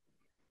area.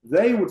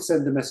 They would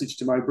send a message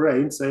to my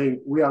brain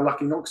saying, "We are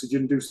lacking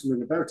oxygen, do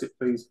something about it,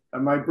 please."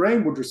 And my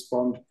brain would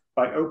respond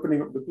by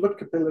opening up the blood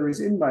capillaries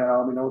in my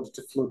arm in order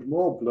to flood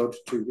more blood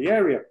to the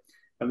area.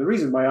 And the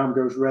reason my arm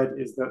goes red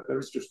is that there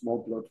is just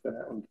more blood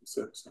there under the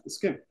surface of the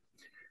skin.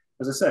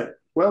 As I say,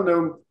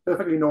 well-known,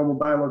 perfectly normal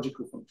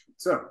biological function.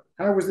 So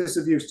how was this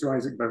of use to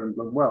Isaac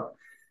Berenblum? Well,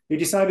 he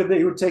decided that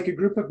he would take a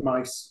group of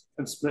mice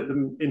and split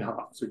them in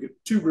half. So he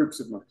get two groups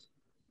of mice.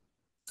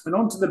 And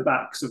onto the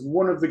backs of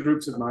one of the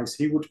groups of mice,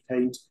 he would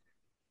paint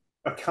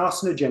a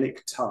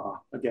carcinogenic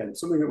tar. Again,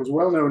 something that was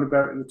well known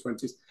about in the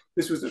 20s.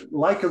 This was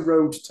like a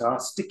road tar,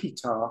 sticky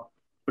tar,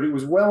 but it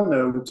was well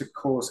known to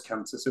cause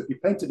cancer. So if you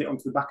painted it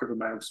onto the back of a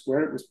mouse,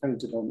 where it was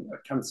painted on, a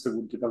cancer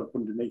would develop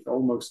underneath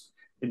almost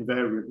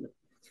invariably.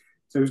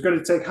 So he was going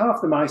to take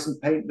half the mice and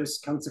paint this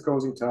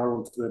cancer-causing tar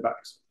onto their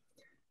backs.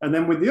 And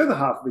then with the other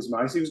half of his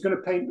mice, he was going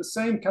to paint the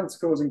same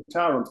cancer-causing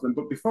tar onto them.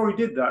 But before he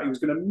did that, he was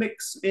going to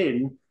mix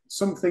in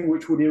something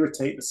which would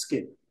irritate the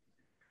skin,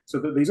 so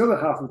that these other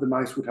half of the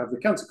mice would have the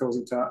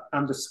cancer-causing tar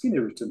and a skin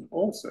irritant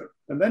also.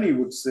 And then he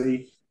would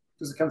see,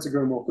 does the cancer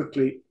grow more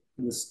quickly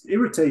in the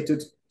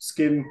irritated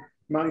skin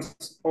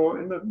mice or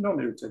in the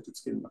non-irritated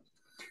skin mice?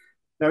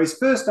 Now, his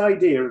first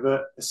idea of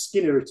a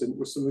skin irritant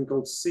was something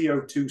called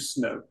CO2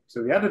 snow.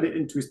 So he added it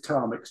into his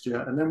tar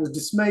mixture and then was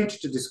dismayed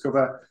to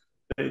discover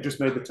that it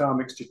just made the tar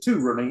mixture too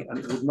runny and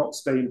it would not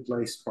stay in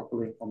place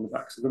properly on the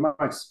backs of the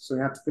mice. So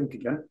he had to think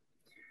again.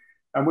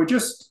 And we're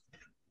just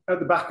at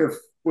the back of,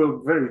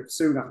 well, very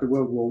soon after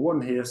World War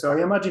I here. So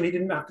I imagine he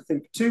didn't have to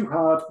think too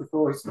hard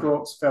before his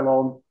thoughts fell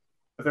on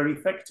a very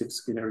effective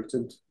skin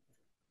irritant,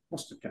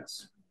 mustard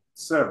gas.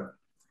 So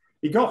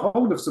he got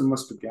hold of some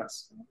mustard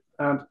gas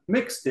and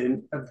mixed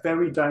in a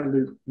very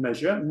dilute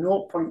measure,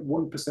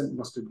 0.1%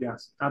 mustard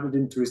gas, added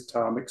into his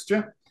tar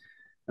mixture.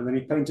 And then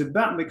he painted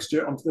that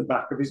mixture onto the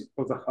back of his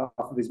other half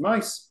of his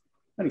mice,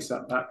 and he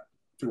sat back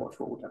to watch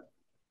what would happen.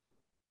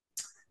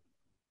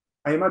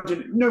 I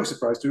imagine, no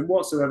surprise to him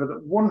whatsoever,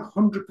 that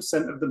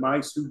 100% of the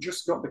mice who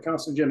just got the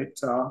carcinogenic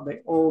tar, they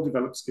all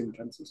developed skin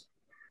cancers.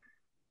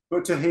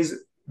 But to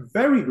his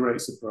very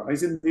great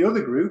surprise, in the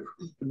other group,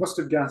 the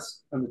mustard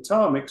gas and the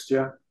tar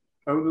mixture,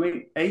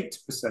 only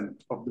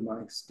 8% of the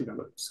mice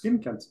developed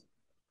skin cancer.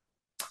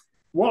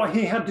 What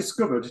he had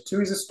discovered, to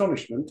his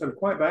astonishment, and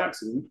quite by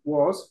accident,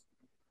 was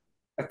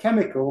a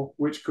chemical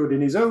which could,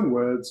 in his own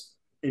words,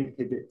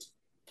 inhibit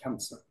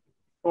cancer.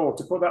 Or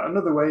to put that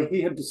another way,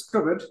 he had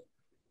discovered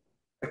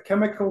a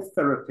chemical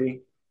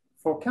therapy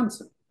for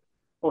cancer.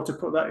 Or to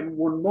put that in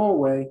one more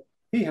way,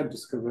 he had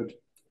discovered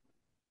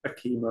a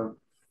chemotherapy.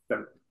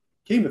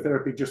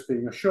 Chemotherapy just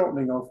being a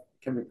shortening of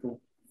chemical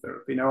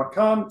therapy. Now, I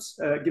can't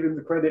give him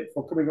the credit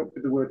for coming up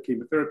with the word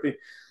chemotherapy.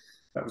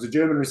 That was a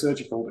German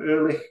researcher called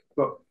Ehrlich,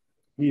 but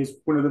he is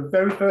one of the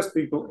very first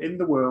people in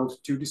the world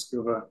to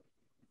discover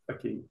a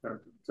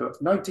chemotherapy. So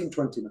that's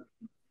 1929.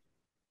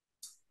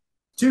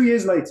 2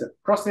 years later,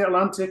 across the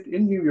Atlantic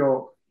in New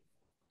York,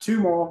 two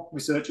more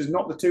researchers,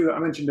 not the two that I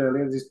mentioned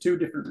earlier, there's two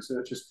different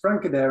researchers,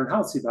 Frank Adair and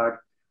Halsey Bagg,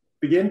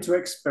 begin to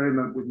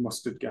experiment with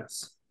mustard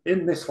gas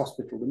in this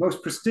hospital, the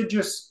most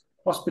prestigious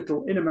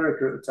hospital in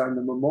America at the time,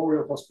 the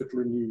Memorial Hospital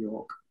in New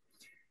York.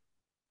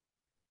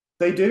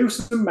 They do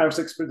some mouse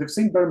experiments.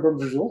 They've seen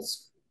Berenblum's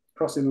results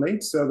across in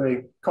Leeds, so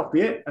they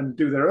copy it and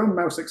do their own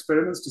mouse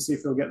experiments to see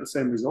if they'll get the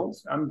same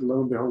results, and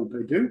lo and behold,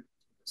 they do.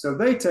 So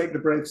they take the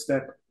brave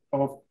step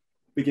of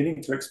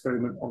beginning to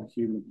experiment on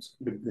humans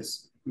with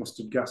this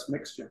mustard gas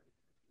mixture.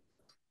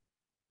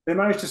 They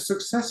managed to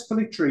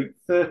successfully treat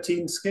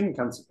 13 skin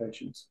cancer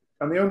patients,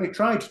 and they only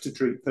tried to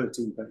treat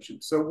 13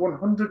 patients, so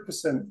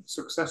 100%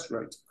 success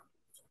rate.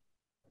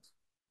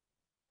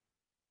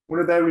 One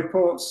of their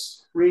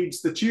reports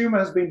reads, the tumour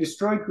has been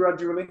destroyed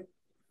gradually,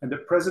 and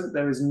at present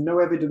there is no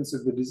evidence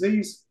of the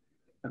disease,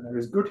 and there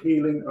is good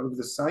healing over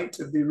the site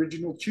of the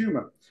original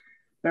tumour.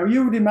 Now,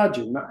 you would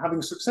imagine that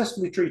having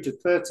successfully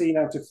treated 13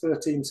 out of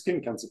 13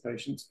 skin cancer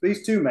patients,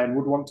 these two men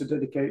would want to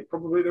dedicate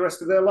probably the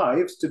rest of their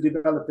lives to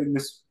developing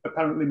this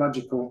apparently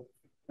magical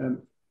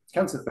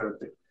cancer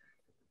therapy.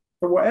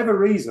 For whatever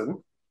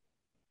reason,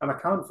 and I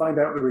can't find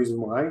out the reason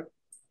why,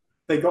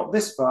 they got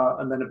this far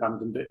and then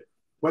abandoned it.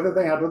 Whether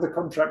they had other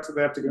contracts that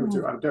they had to go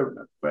to, I don't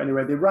know. But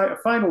anyway, they write a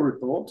final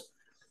report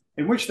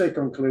in which they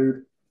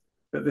conclude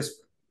that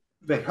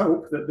they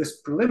hope that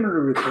this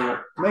preliminary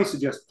report may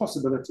suggest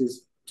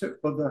possibilities to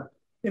other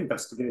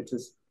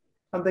investigators,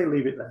 and they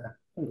leave it there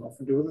and go off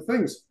and do other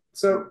things.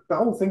 So the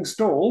whole thing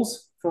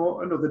stalls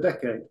for another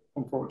decade,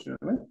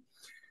 unfortunately.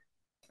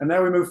 And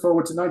now we move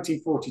forward to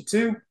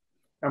 1942,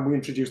 and we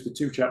introduce the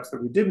two chaps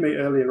that we did meet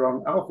earlier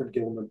on, Alfred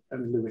Gilman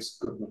and Lewis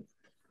Goodman.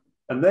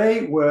 And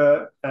they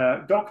were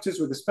doctors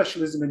with a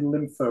specialism in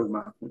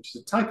lymphoma, which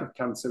is a type of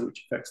cancer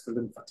which affects the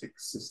lymphatic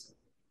system.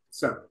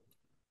 So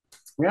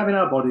we have in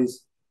our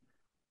bodies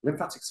a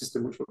lymphatic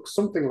system which looks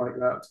something like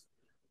that,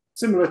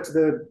 similar to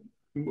the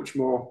much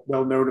more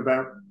well-known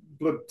about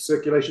blood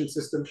circulation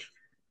system.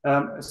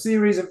 A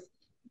series of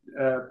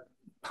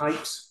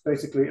pipes,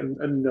 basically,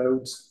 and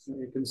nodes,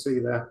 you can see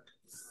there.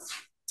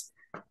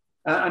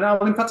 And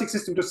our lymphatic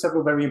system does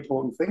several very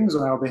important things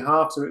on our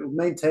behalf. So it will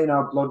maintain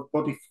our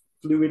body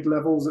fluid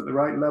levels at the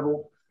right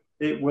level.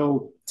 It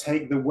will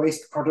take the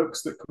waste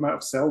products that come out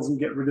of cells and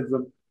get rid of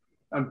them.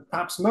 And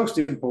perhaps most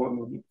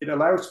importantly, it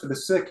allows for the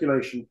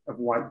circulation of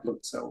white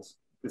blood cells,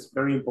 this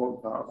very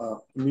important part of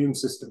our immune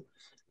system.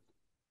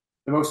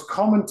 The most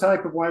common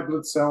type of white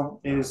blood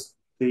cell is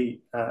the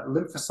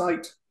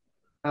lymphocyte.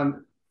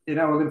 And in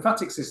our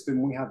lymphatic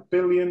system, we have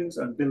billions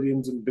and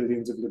billions and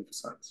billions of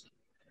lymphocytes.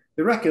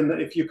 They reckon that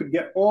if you could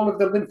get all of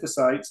the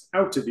lymphocytes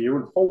out of you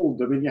and hold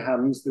them in your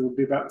hands, they would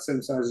be about the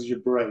same size as your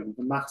brain.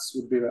 The mass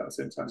would be about the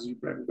same size as your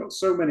brain. We've got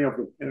so many of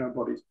them in our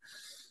bodies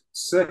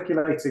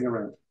circulating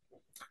around.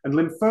 And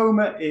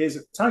lymphoma is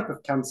a type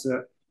of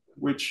cancer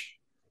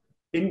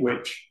in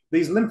which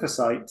these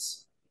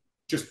lymphocytes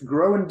just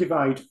grow and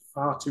divide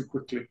far too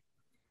quickly.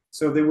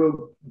 So they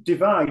will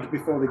divide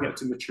before they get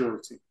to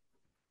maturity.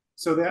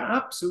 So they're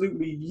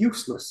absolutely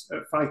useless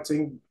at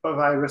fighting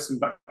virus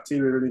and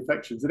bacterial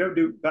infections. They don't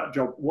do that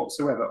job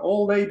whatsoever.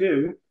 All they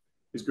do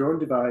is grow and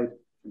divide,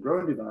 and grow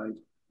and divide,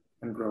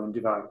 and grow and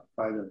divide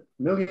by the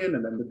million,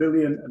 and then the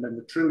billion, and then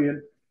the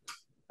trillion.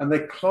 And they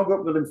clog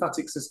up the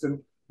lymphatic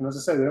system. And as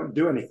I say, they don't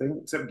do anything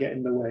except get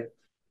in the way.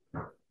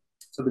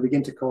 So they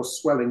begin to cause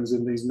swellings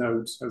in these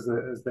nodes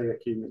as they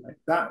accumulate.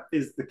 That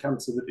is the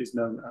cancer that is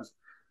known as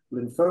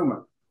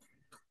lymphoma.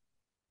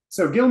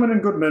 So Gilman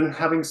and Goodman,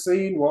 having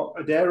seen what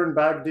Adair and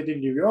Bagg did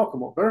in New York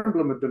and what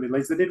Berenblum had done in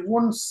Leeds, they did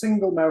one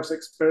single mouse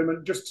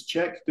experiment just to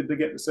check, did they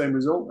get the same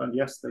result? And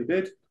yes, they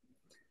did.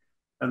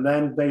 And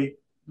then they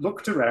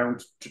looked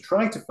around to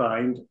try to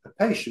find a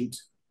patient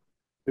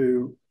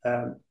who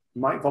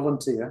might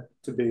volunteer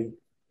to be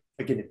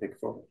a guinea pig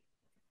for them.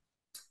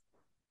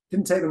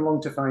 Didn't take them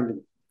long to find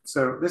him.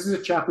 So this is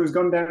a chap who's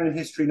gone down in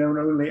history known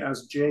only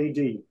as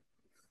JD.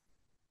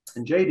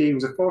 And JD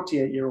was a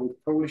 48-year-old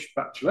Polish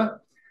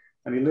bachelor,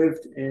 and he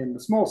lived in the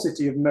small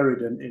city of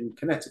Meriden in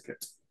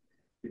Connecticut.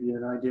 Give you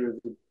an idea of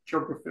the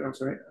geography. I'm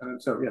sorry.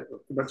 So yeah, we'll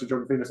come back to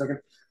geography in a second.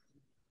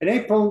 In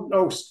April,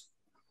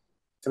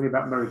 tell me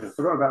about Meriden.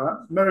 Forgot about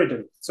that.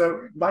 Meriden.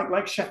 So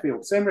like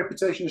Sheffield, same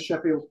reputation as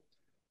Sheffield.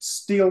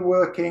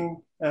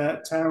 Steelworking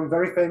town,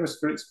 very famous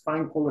for its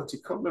fine quality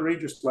cutlery,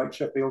 just like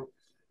Sheffield.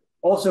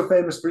 Also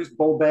famous for its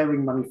ball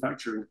bearing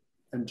manufacturing.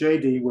 And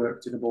JD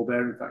worked in a ball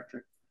bearing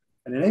factory.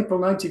 And in April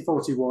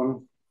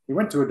 1941, He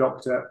went to a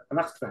doctor and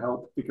asked for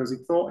help because he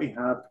thought he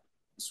had a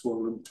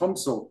swollen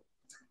tonsil.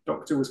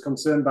 Doctor was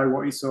concerned by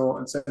what he saw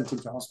and sent him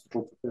to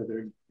hospital for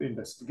further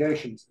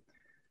investigations.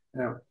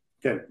 Now,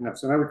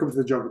 so now we come to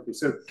the geography.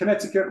 So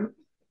Connecticut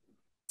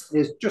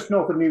is just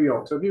north of New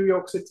York. So New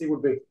York City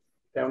would be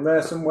down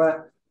there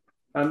somewhere.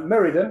 And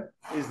Meriden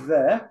is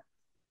there.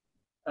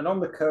 And on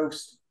the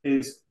coast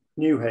is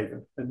New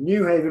Haven. And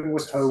New Haven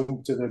was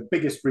home to the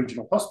biggest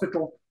regional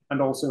hospital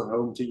and also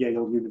home to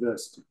Yale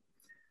University.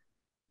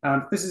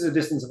 And this is a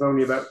distance of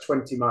only about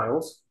 20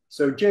 miles.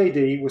 So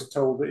JD was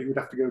told that he would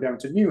have to go down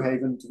to New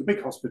Haven to the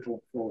big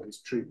hospital for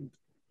his treatment.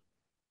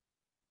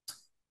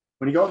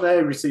 When he got there,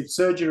 he received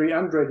surgery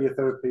and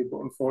radiotherapy,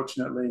 but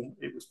unfortunately,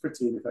 it was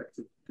pretty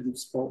ineffective. It didn't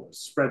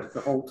spread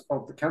the halt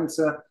of the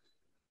cancer.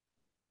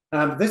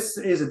 And this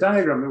is a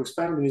diagram that was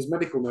found in his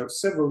medical notes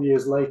several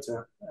years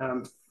later.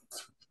 And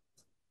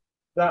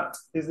that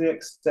is the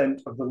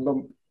extent of the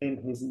lump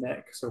in his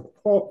neck. So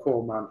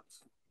poor man.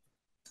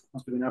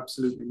 Must have been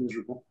absolutely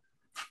miserable.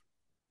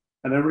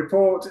 And a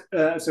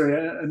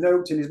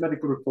note in his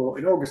medical report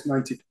in August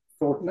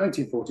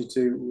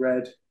 1942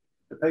 read,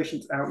 "The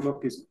patient's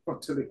outlook is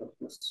utterly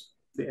hopeless.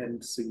 The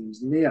end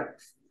seems near."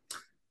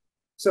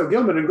 So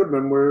Gilman and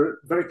Goodman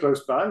were very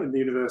close by in the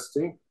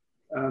university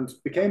and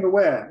became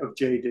aware of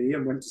JD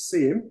and went to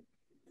see him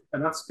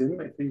and asked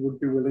him if he would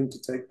be willing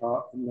to take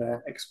part in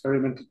their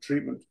experimental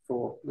treatment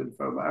for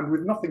lymphoma. And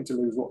with nothing to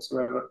lose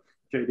whatsoever,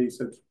 JD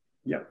said,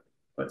 "Yeah,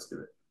 let's do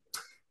it."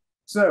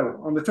 So,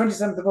 on the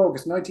 27th of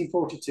August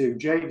 1942,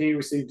 JD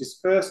received his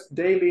first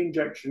daily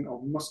injection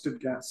of mustard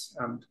gas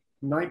and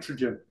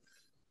nitrogen.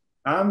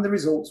 And the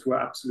results were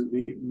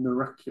absolutely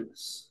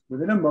miraculous.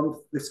 Within a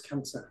month, this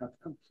cancer had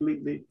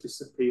completely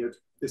disappeared.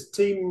 This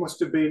team must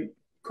have been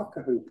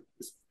cock-a-hoop.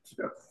 It's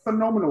a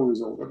phenomenal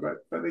result,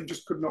 but they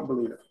just could not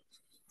believe it.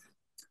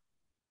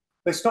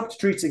 They stopped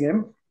treating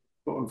him,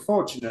 but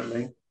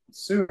unfortunately, as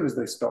soon as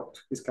they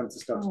stopped, his cancer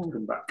started to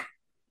come back.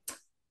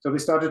 So they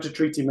started to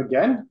treat him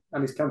again,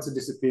 and his cancer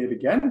disappeared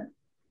again.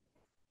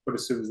 But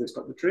as soon as they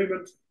stopped the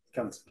treatment,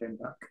 cancer came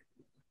back.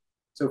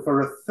 So for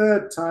a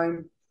third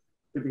time,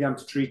 they began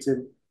to treat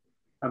him,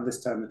 and this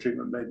time the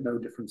treatment made no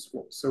difference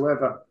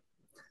whatsoever.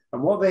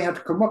 And what they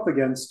had come up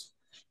against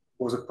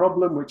was a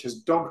problem which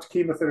has dogged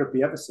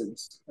chemotherapy ever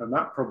since, and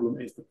that problem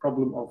is the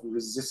problem of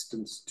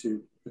resistance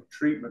to the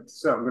treatment.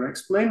 So I'm going to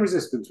explain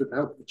resistance with the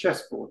help of the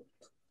chessboard.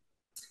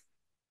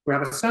 We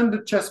have a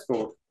standard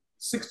chessboard,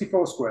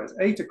 64 squares,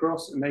 8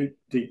 across and 8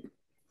 deep.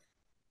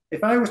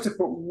 If I was to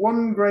put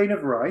 1 grain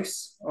of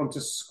rice onto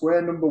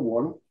square number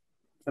 1,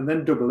 and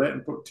then double it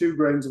and put 2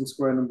 grains on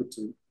square number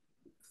 2,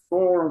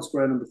 4 on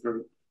square number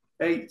 3,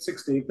 8,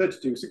 16,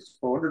 32,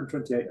 64,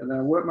 128, and then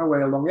I work my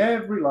way along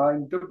every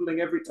line, doubling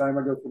every time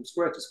I go from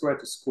square to square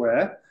to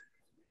square.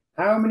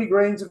 How many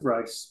grains of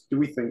rice do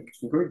we think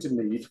I'm going to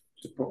need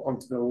to put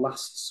onto the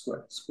last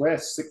square, square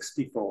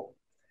 64?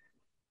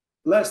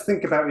 Let's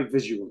think about it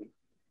visually.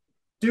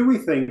 Do we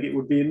think it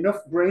would be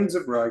enough grains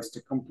of rice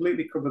to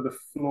completely cover the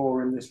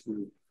floor in this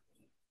room?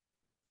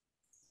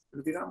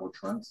 Would it be that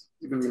much rice?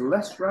 Is it going to be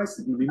less rice? Is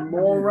it going to be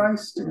more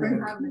rice, do you think?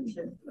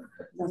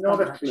 Not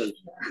a clue.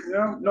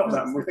 No, not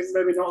that much. We think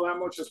maybe not that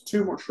much. There's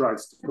too much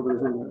rice to cover the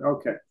room.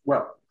 Okay,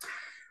 well,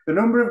 the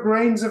number of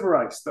grains of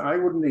rice that I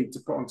would need to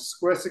put onto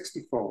square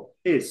 64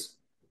 is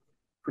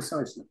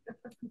precisely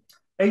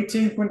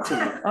 18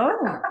 quintillion,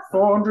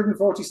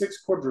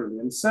 446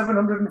 quadrillion,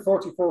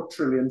 744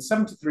 trillion,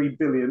 73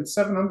 billion,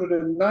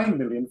 709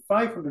 million,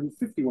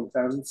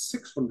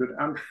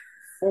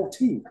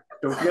 551,614.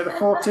 Don't forget the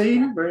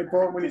 14, very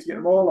important, we need to get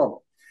them all on.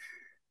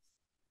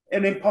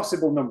 An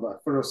impossible number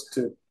for us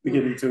to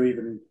begin to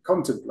even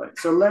contemplate.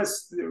 So a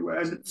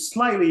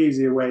slightly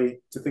easier way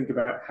to think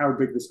about how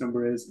big this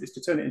number is to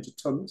turn it into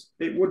tons.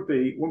 It would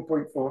be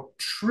 1.4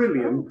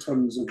 trillion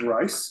tons of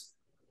rice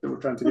that we're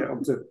trying to get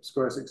onto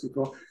square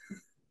 64.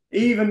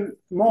 Even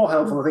more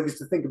helpful, I think, is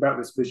to think about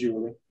this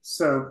visually.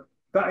 So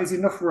that is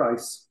enough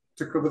rice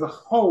to cover the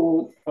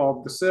whole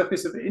of the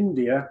surface of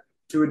India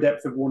to a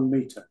depth of 1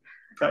 meter.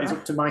 That is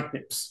up to my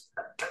hips.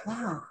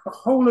 Wow. The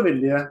whole of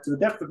India to the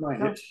depth of my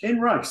hips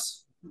in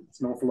rice. It's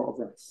an awful lot of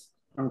rice.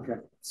 Okay,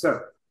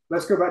 so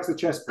let's go back to the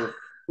chessboard.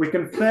 We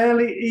can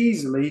fairly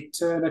easily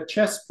turn a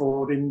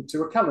chessboard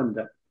into a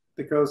calendar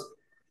because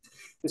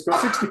it's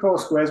got 64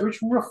 squares, which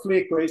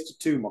roughly equates to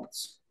 2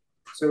 months.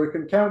 So we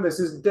can count this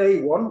as day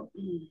 1,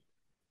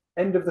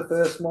 end of the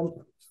first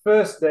month,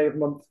 first day of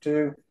month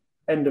 2,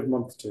 end of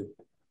month 2.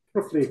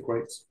 Roughly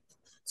equates.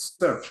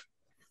 So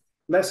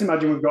let's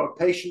imagine we've got a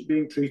patient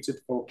being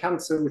treated for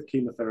cancer with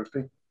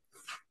chemotherapy.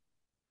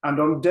 And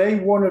on day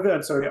 1 of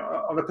it,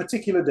 on a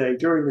particular day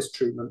during this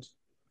treatment,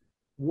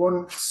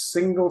 1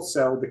 single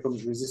cell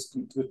becomes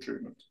resistant to the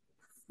treatment.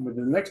 And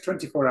within the next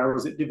 24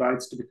 hours, it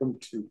divides to become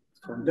 2.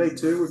 So on day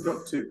 2, we've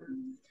got 2.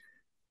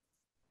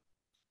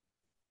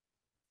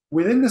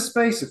 Within the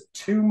space of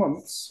 2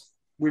 months,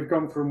 we've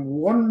gone from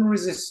 1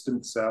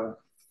 resistant cell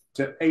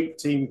to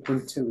 18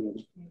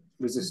 quintillion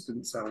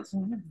resistant cells,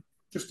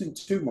 just in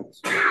 2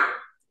 months.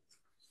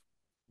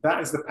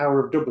 That is the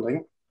power of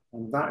doubling,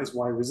 And that is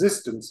why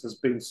resistance has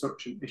been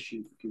such an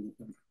issue for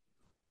chemotherapy.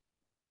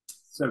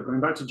 So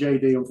going back to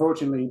JD,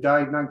 unfortunately, he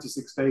died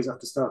 96 days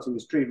after starting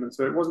his treatment.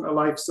 So it wasn't a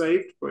life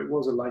saved, but it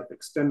was a life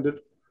extended.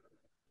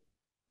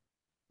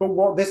 But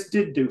what this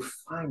did do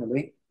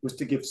finally was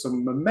to give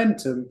some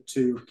momentum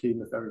to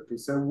chemotherapy.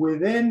 So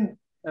within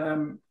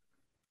 5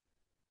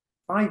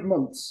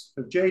 months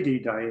of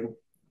JD dying,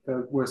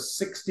 there were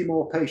 60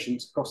 more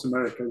patients across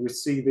America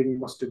receiving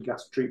mustard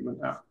gas treatment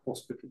at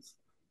hospitals.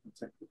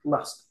 At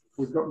last,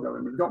 we've got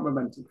going, we've got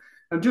momentum.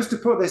 And just to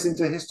put this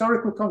into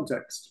historical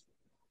context,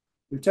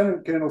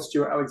 Lieutenant Colonel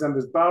Stuart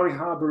Alexander's Bari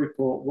Harbour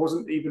report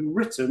wasn't even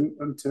written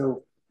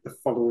until the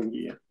following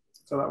year.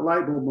 So that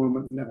light bulb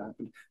moment never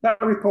happened.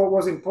 That report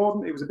was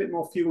important. It was a bit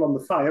more fuel on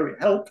the fire.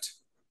 It helped,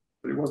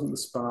 but it wasn't the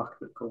spark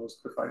that caused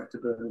the fire to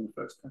burn in the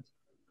first place.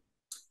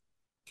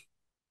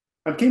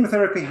 And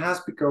chemotherapy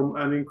has become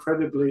an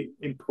incredibly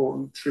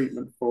important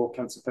treatment for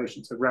cancer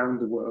patients around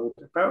the world.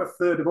 About a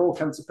third of all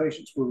cancer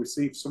patients will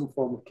receive some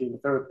form of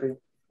chemotherapy.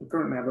 We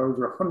currently have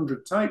over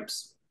 100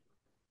 types.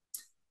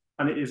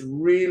 And it is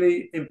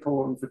really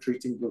important for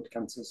treating blood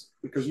cancers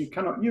because you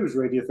cannot use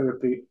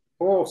radiotherapy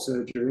or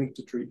surgery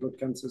to treat blood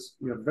cancers.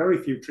 We have very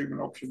few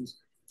treatment options.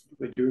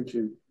 They do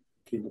include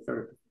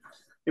chemotherapy.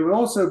 It will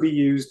also be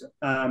used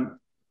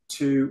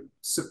to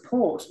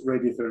support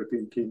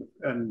radiotherapy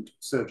and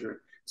surgery.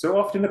 So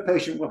often a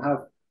patient will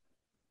have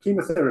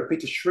chemotherapy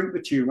to shrink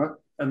the tumor,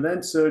 and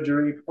then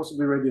surgery,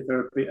 possibly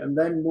radiotherapy, and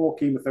then more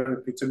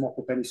chemotherapy to mop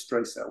up any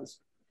stray cells.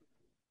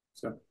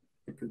 So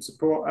it can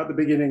support at the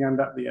beginning and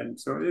at the end.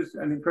 So it is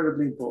an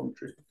incredibly important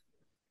treatment.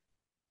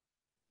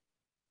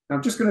 Now,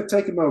 I'm just going to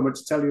take a moment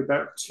to tell you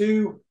about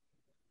 2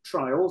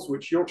 trials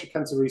which Yorkshire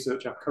Cancer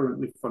Research are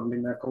currently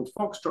funding. They're called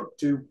Foxtrot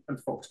 2 and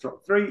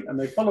Foxtrot 3, and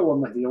they follow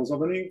on the heels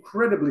of an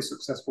incredibly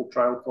successful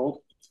trial called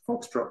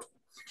Foxtrot.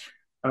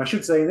 And I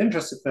should say, in the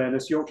interest of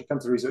fairness, Yorkshire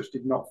Cancer Research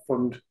did not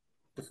fund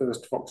the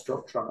first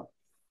Foxtrot trial.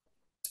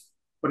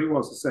 But it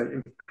was, to say,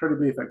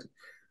 incredibly effective.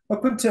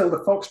 Up until the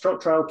Foxtrot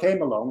trial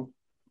came along,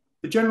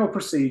 the general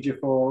procedure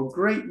for a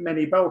great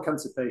many bowel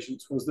cancer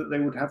patients was that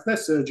they would have their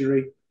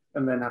surgery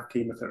and then have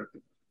chemotherapy.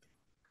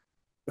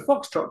 The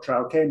Foxtrot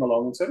trial came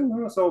along and said,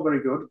 well, that's all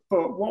very good,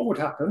 but what would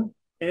happen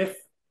if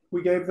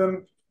we gave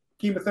them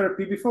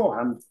chemotherapy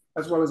beforehand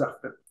as well as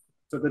after?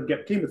 So they'd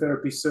get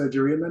chemotherapy,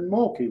 surgery, and then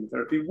more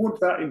chemotherapy. Would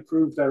that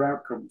improve their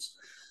outcomes?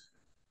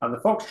 And the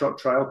Foxtrot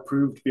trial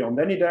proved beyond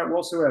any doubt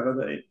whatsoever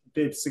that it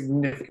did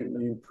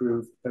significantly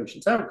improve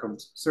patients'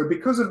 outcomes. So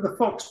because of the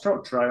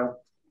Foxtrot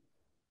trial,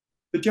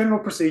 the general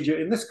procedure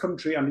in this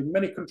country and in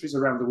many countries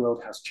around the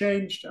world has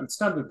changed, and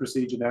standard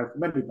procedure now for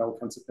many bowel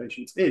cancer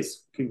patients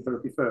is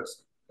chemotherapy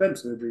first, then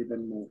surgery,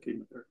 then more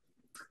chemotherapy.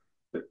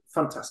 But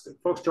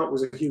fantastic. Foxtrot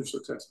was a huge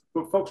success,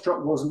 but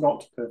Foxtrot was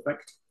not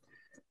perfect.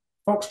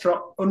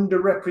 Foxtrot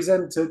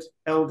underrepresented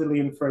elderly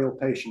and frail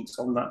patients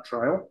on that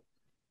trial.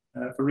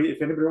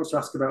 If anybody wants to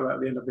ask about that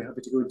at the end, I'd be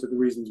happy to go into the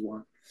reasons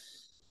why.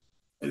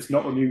 It's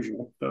not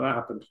unusual that that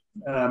happened.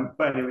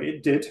 But anyway,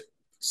 it did.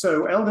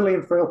 So elderly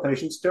and frail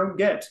patients don't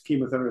get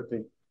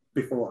chemotherapy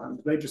beforehand.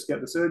 They just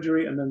get the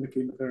surgery and then the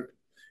chemotherapy,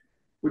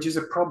 which is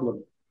a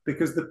problem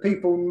because the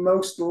people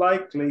most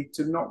likely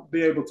to not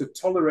be able to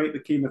tolerate the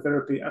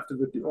chemotherapy after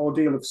the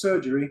ordeal of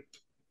surgery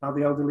are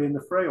the elderly and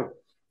the frail.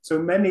 So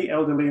many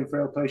elderly and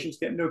frail patients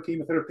get no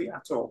chemotherapy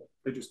at all.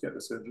 They just get the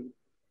surgery.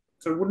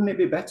 So wouldn't it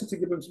be better to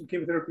give them some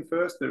chemotherapy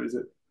first? There is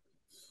a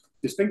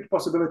distinct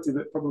possibility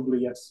that probably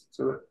yes.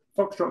 So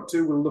Foxtrot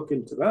 2 will look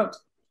into that.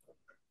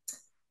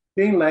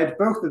 Being led,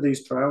 both of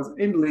these trials,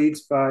 in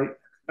Leeds by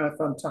a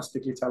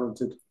fantastically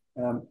talented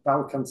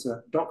bowel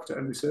cancer doctor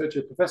and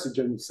researcher, Professor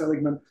Jenny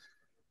Seligman,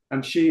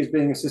 and she is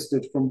being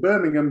assisted from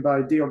Birmingham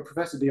by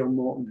Professor Dion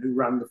Morton, who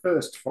ran the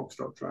first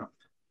Foxtrot trial.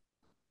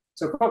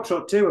 So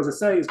Foxtrot 2, as I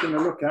say, is going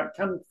to look at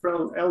can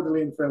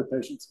elderly and frail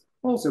patients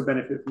also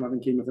benefit from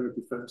having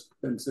chemotherapy first,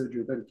 then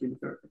surgery, then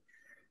chemotherapy.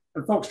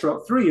 And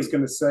Foxtrot 3 is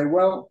going to say,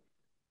 well,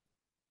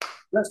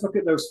 let's look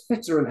at those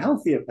fitter and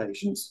healthier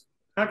patients.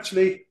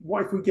 Actually,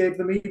 what if we gave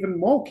them even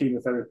more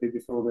chemotherapy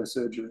before their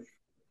surgery?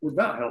 Would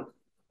that help?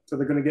 So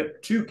they're going to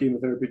get 2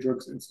 chemotherapy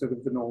drugs instead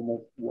of the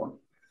normal 1.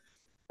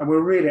 And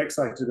we're really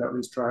excited about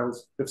these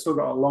trials. They've still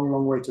got a long,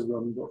 long way to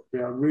run, but we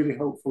are really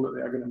hopeful that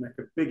they are going to make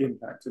a big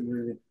impact and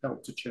really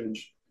help to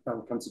change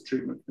bowel cancer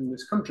treatment in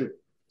this country.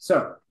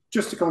 So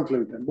just to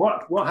conclude then,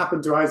 what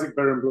happened to Isaac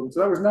Berenblum?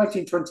 So that was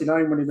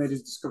 1929 when he made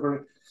his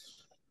discovery.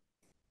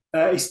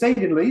 He stayed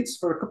in Leeds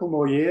for a couple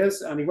more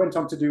years, and he went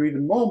on to do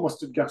even more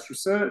mustard gas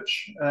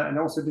research and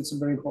also did some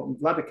very important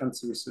bladder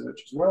cancer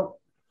research as well.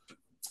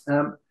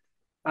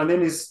 And in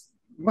his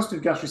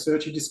mustard gas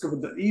research, he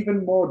discovered that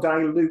even more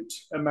dilute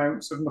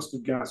amounts of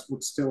mustard gas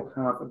would still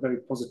have a very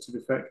positive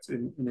effect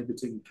in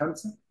inhibiting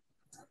cancer.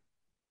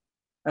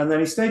 And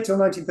then he stayed till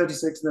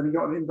 1936, and then he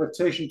got an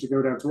invitation to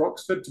go down to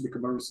Oxford to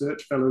become a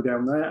research fellow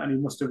down there, and he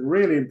must have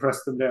really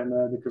impressed them down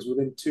there because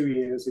within 2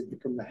 years he'd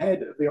become the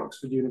head of the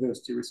Oxford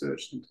University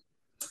Research Centre.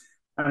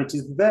 And it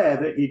is there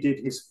that he did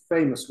his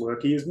famous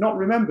work. He is not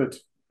remembered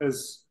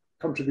as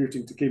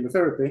contributing to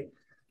chemotherapy,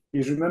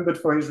 He's remembered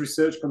for his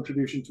research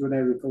contribution to an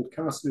area called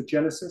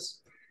carcinogenesis,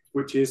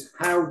 which is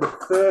how the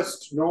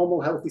first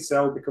normal healthy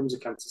cell becomes a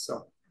cancer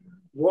cell.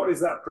 What is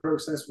that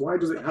process? Why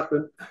does it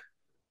happen?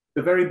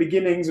 The very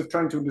beginnings of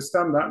trying to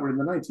understand that were in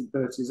the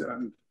 1930s,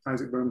 and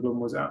Isaac Berenblum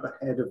was at the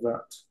head of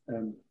that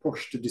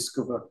push to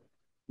discover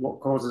what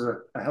causes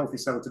a healthy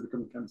cell to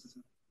become a cancer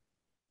cell.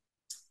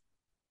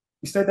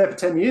 He stayed there for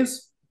 10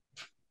 years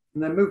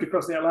and then moved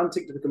across the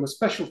Atlantic to become a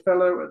special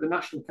fellow at the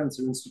National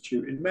Cancer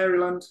Institute in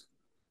Maryland.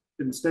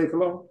 Didn't stay for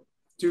long.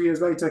 2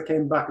 years later,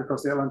 came back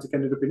across the Atlantic,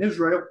 ended up in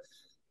Israel,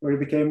 where he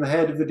became the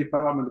head of the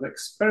Department of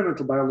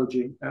Experimental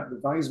Biology at the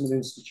Weizmann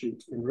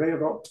Institute in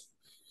Rehovot.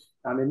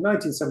 And in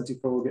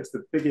 1974, gets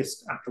the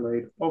biggest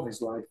accolade of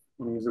his life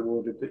when he was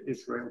awarded the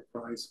Israel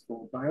Prize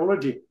for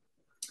Biology.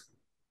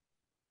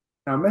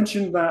 Now, I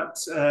mentioned that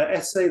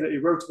essay that he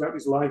wrote about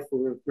his life,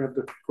 or we have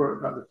the quote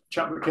about the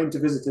chap that came to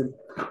visit him.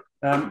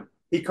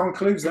 He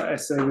concludes that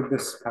essay with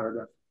this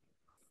paragraph.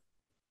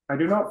 I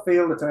do not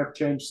feel that I have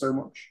changed so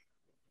much.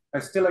 I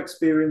still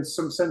experience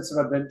some sense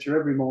of adventure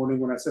every morning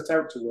when I set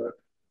out to work,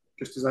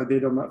 just as I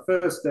did on that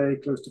first day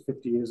close to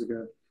 50 years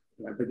ago,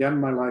 when I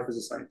began my life as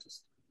a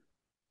scientist.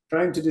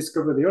 Trying to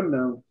discover the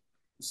unknown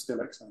is still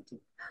exciting.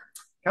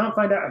 Can't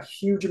find out a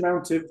huge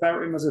amount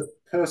about him as a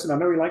person. I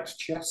know he likes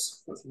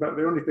chess. That's about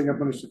the only thing I've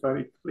managed to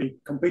find. He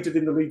competed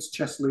in the Leeds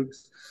chess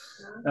leagues.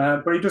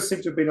 But he does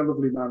seem to have been a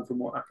lovely man from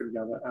what I can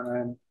gather. And I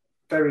am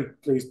very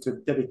pleased to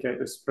dedicate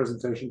this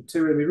presentation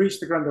to him. He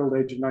reached the grand old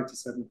age of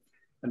 97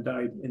 and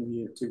died in the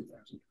year 2000.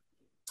 And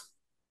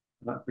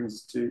that brings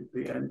us to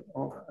the end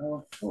of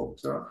our talk.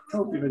 So I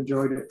hope you've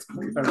enjoyed it.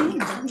 Thank you very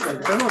much.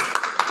 Thank you very much.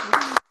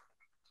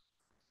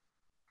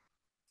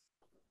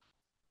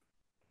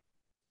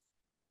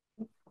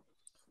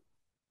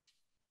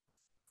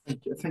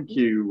 Thank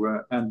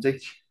you, Andy.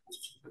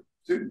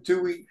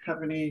 Do we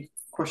have any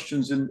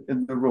questions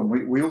in the room?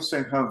 We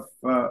also have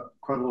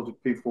quite a lot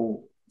of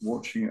people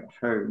watching at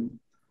home,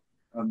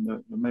 and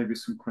there may be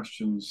some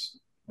questions.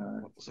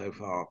 Not so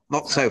far.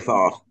 Not so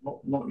far.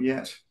 Not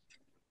yet.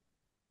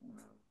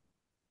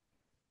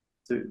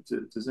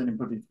 Does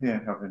anybody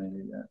here have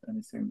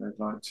anything they'd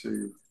like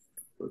to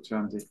put to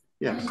Andy?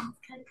 Yes.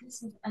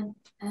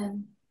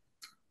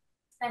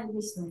 Fairly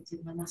recently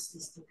did my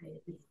master's degree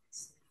at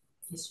Leeds,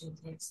 history and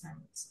data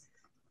science.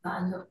 But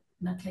I looked,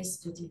 my case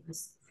study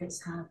was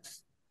Fritz Hahn.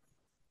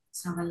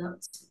 So I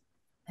looked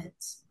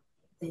at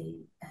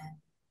the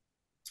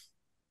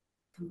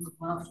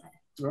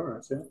warfare. All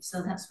right, yeah.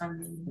 So that's why I'm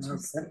really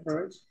interested. Okay, all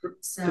right.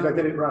 So, did I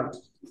get it right?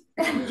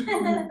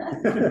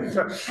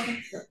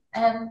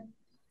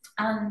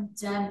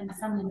 A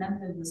family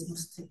member was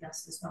mustard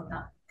gas as well.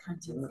 That kind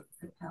of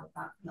propelled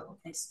that little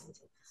case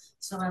study.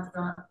 So I've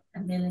got a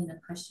million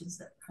of questions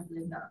that are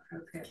probably not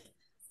appropriate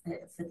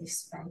for this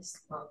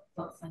space,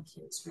 but thank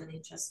you, it's really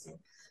interesting.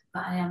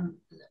 But I am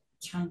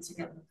trying to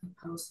get the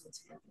proposal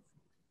together for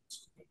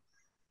the PhD,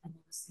 and I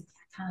was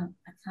thinking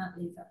I can't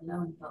leave it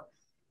alone. But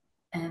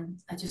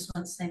I just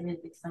want to say a really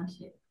big thank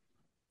you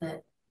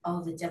that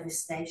all the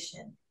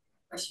devastation,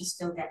 but you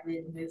still get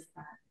really moved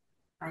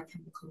by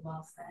chemical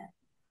warfare.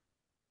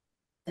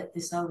 That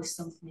there's always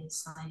something in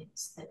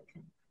science that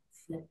can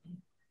flip you.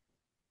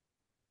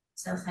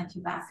 So thank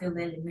you, but I feel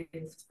really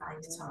moved by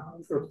it all.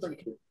 Good,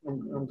 thank you.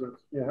 I'm good.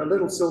 Yeah, a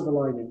little silver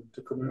lining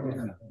to come out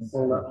of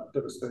all that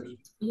devastation.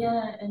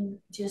 Yeah, and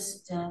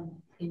just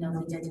you know,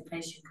 the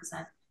dedication, because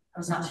I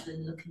was actually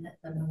looking at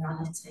the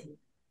morality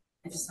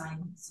of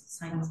science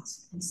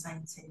and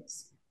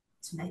scientists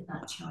to make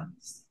that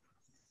choice.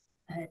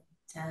 And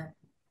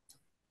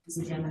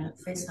again,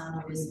 Fritz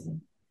Hahn was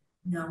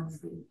known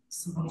for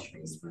so much for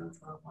his World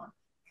War I,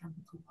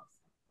 chemical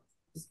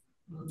warfare,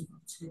 World War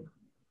II.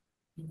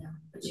 You know,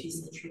 but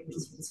she's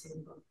attributed to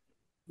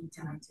he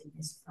died in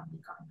his family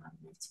got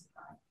annihilated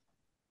by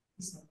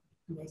his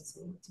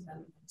later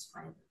developments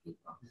by other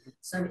people.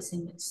 So it's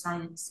in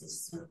science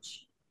is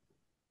such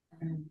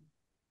very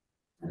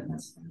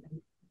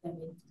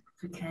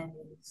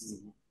precarious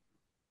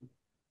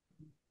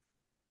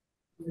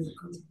with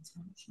good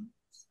intentions.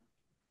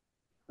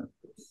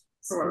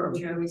 So I'm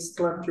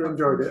glad you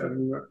enjoyed it,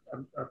 and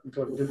I'm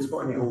glad you didn't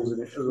spot any holes in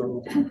it as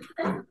well.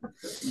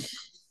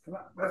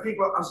 When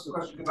people ask the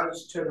question, can I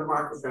just turn the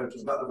microphone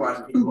to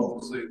otherwise people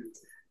on Zoom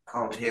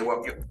can't hear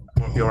what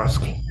you're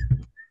asking.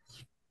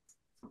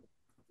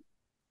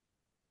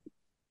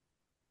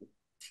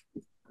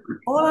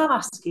 All I'm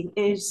asking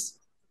is,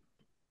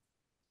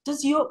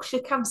 does Yorkshire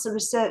Cancer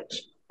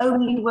Research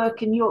only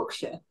work in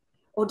Yorkshire,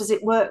 or does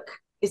it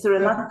work? Is there a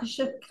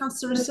Lancashire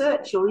Cancer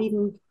Research, or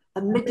even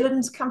a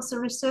Midlands Cancer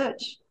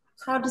Research?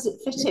 How does it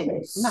fit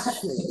in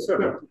nationally?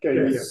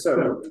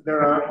 So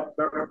there are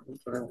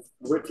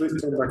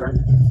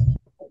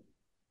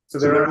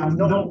there are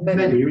not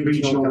many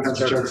regional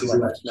cancer charities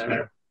left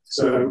now.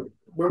 So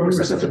when we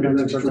set up in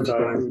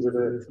 1925, we were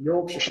the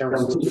Yorkshire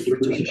Council of the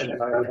British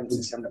Empire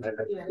Cancer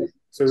Campaign.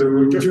 So we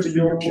were just a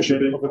Yorkshire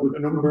bit of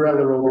an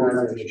umbrella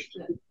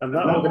organisation. And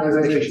that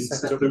organisation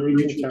set up the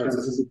regional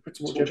charities in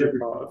pretty much every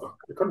part of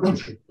the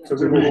country. So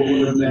we were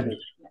one of many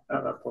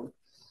at that point.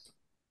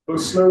 But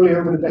slowly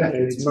over the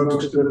decades,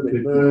 most of them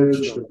have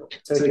merged or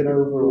taken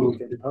over or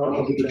became part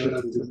of the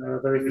charities, and there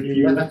are very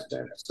few left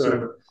there.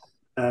 So,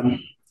 I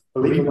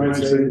believe I might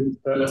say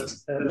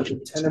that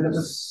the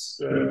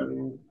Tenemus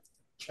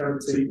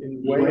charity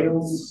in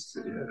Wales,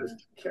 I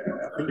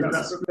think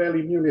that's a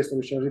fairly newly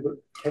established charity, but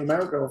came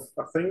out of,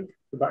 I think,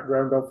 the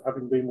background of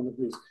having been one of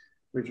these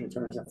regional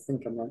charities. I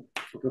think I'm right.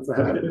 A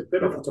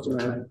bit off the top of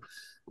my head.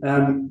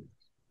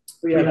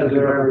 But yeah,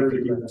 there are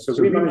very few left.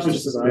 So we managed to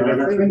survive,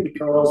 I think,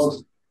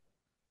 because,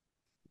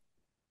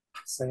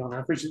 say on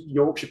average,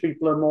 Yorkshire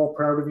people are more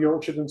proud of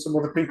Yorkshire than some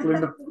other people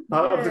in the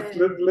part of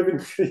the living,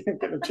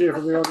 getting a cheer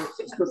from the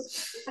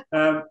audience.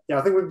 Yeah,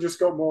 I think we've just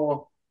got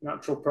more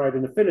natural pride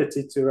and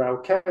affinity to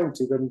our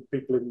county than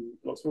people in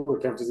lots of other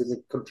counties in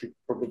the country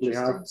probably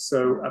have.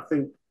 So I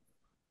think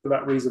for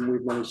that reason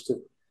we've managed to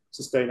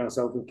sustain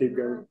ourselves and keep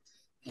going.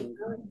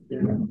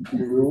 Yeah.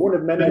 We were one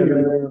of many,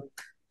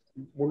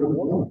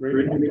 one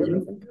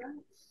really.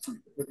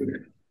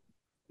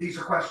 These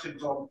are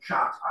questions on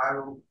chat. I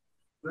will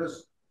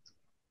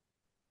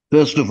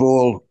first of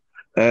all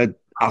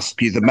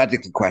ask you the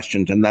medical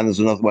questions, and then there's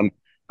another one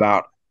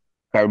about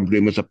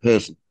Berenblum as a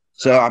person.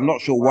 So I'm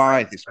not sure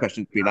why this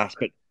question's been asked,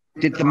 but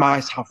did the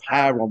mice have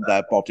hair on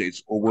their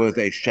bodies, or were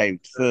they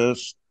shaved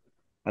first?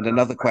 And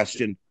another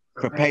question,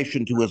 for a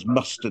patient who has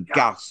mustard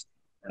gas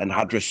and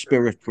had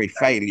respiratory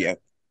failure,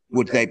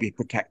 would they be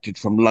protected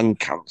from lung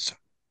cancer?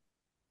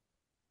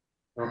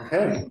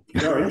 Okay,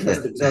 no,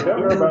 interesting. So I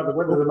don't know about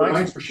whether the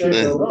mice were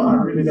shaved or not. I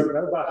really don't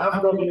know, but I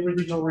have got the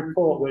original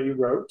report that you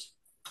wrote.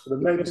 So there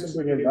may be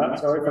something in that.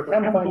 So if I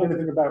can find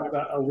anything about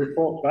that, I'll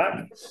report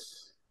back.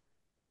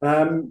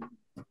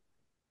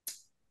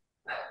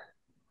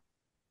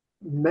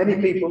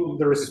 Many people,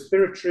 the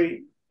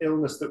respiratory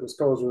illness that was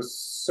caused was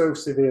so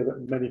severe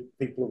that many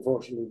people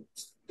unfortunately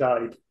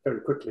died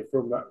very quickly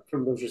from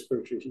those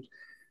respiratory issues.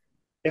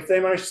 If they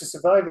managed to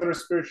survive the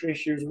respiratory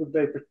issues, would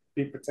they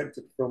be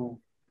protected from?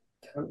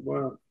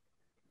 Well,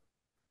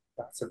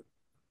 that's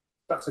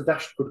a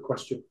dashed good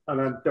question, and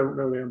I don't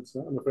know the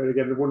answer. I'm afraid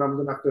again, the one I'm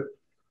going to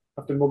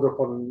have to mug up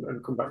on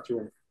and come back to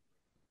you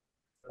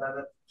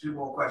on. Two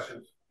more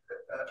questions.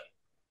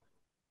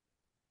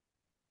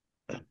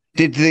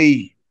 Did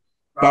the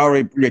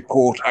Bari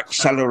report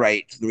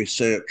accelerate the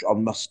research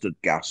on mustard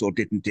gas, or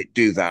didn't it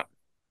do that?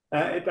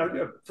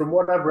 From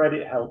what I've read,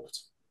 it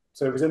helped.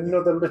 So it was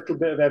another little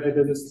bit of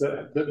evidence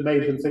that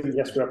made them think,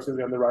 yes, we're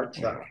absolutely on the right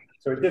track.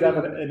 So it did have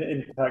an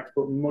impact,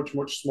 but much,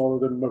 much smaller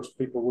than most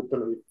people would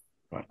believe.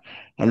 Right.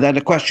 And then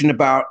a question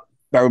about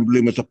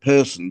Berenblum as a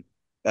person.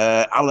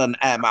 Alan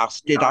M.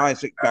 asked, did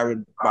Isaac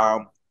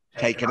Berenblum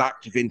take an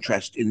active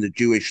interest in the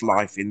Jewish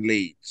life in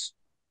Leeds?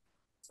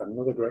 That's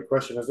another great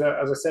question. As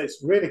I say,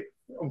 it's really,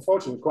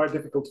 unfortunately, quite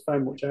difficult to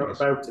find much out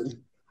about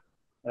him.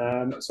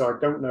 So I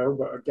don't know,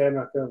 but again,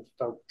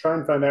 I'll try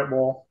and find out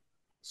more.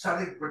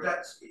 Sally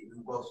Brodetsky,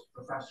 who was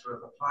professor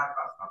of applied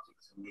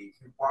mathematics in Leeds,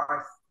 his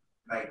wife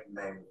made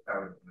the name of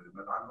Berenblum,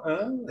 and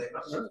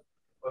I'm not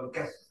well, I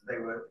guess they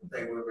were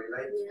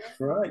related.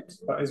 Right,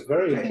 that is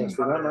very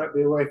interesting. That might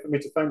be a way for me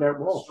to find out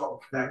more. Strong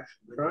connection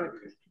with the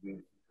Jewish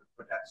community.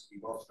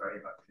 Brodetsky was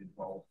very much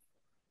involved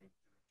in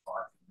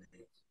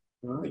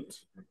Right.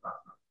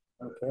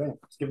 Okay,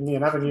 it's given me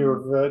an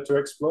avenue to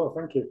explore.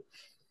 Thank you.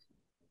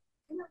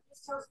 Can I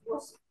just ask,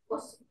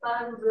 was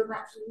Berenblum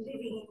actually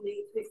living in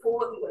Leeds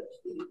before he went to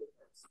the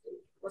university?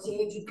 Was he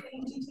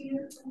educated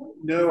here?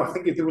 No, I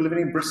think they were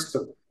living in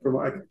Bristol, from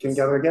what I can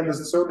gather. Again,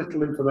 there's so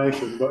little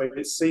information, but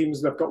it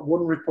seems I've got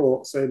one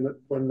report saying that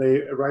when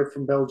they arrived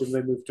from Belgium,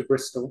 they moved to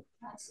Bristol.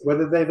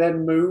 Whether they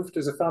then moved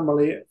as a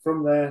family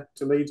from there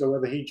to Leeds, or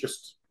whether he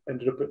just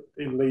ended up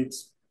in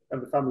Leeds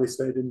and the family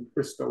stayed in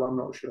Bristol, I'm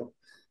not sure.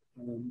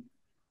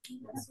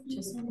 That's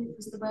interesting,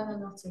 because there were a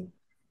lot of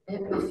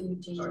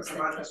refugees.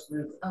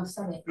 Oh,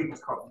 sorry. People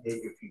can't hear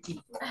you if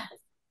you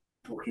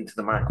talk into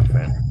the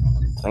microphone.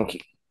 Thank you.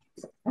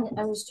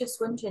 I was just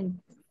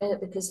wondering,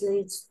 because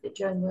Leeds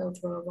during World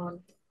War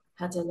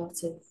I had a lot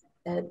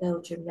of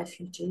Belgian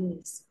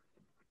refugees.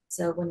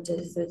 So I wonder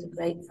through the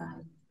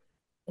grapevine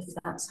if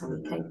that's how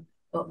it came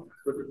up.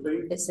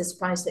 It's a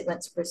surprise that it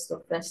went to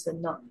Bristol first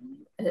and not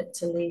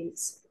to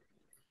Leeds.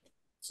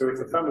 So if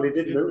the family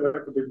did move,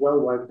 that could be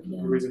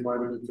the reason why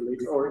they moved to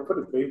Leeds. Or it could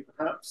have been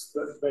perhaps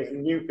that they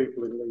knew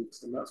people in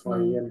Leeds, and that's why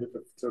he ended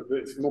up. So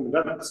his mum and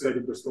dad stayed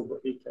in Bristol, but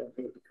he came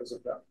here because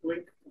of that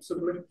link,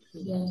 possibly.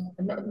 Yeah,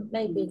 and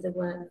maybe there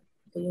were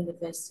the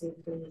University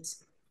of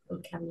Leeds were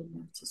carrying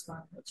that as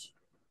well, which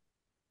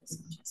is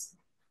interesting.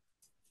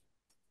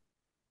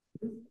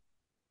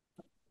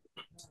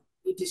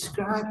 You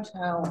described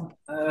how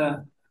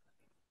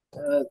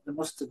the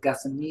mustard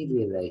gas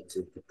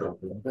ameliorated the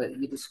problem, but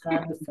you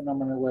described the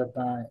phenomenon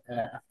whereby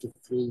after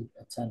 3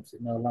 attempts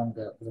it no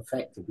longer was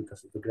effective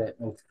because of the great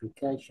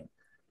multiplication.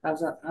 How's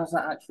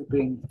that actually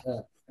being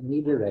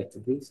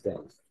ameliorated these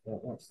days?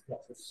 What's the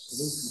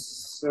solution?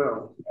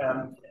 So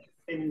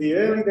in the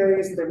early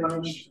days they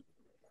managed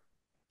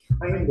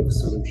kind of a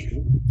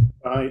solution,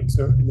 right?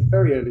 So in the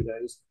very early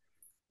days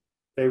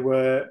they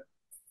were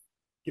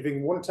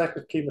giving one type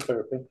of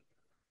chemotherapy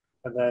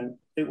and then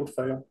it would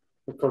fail.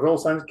 It would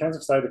cause all kinds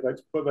of side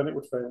effects, but then it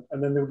would fail.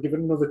 And then they would give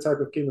another type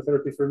of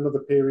chemotherapy for another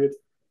period,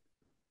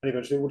 and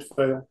eventually it would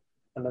fail.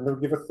 And then they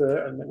would give a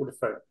third, and it would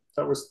fail.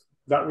 That was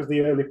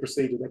the early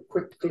procedure. They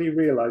quickly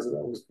realized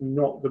that was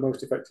not the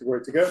most effective way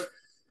to go.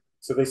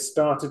 So they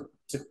started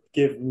to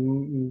give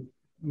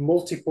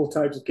multiple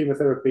types of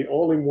chemotherapy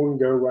all in one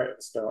go right at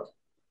the start.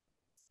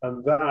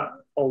 And that,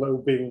 although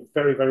being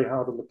very, very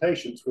hard on the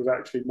patients, was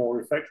actually more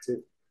effective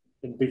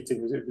in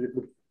beating.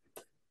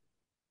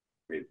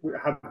 It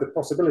had the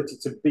possibility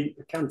to beat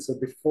the cancer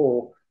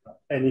before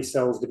any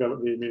cells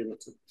develop the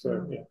immunity.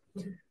 So,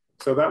 yeah.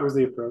 So that was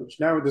the approach.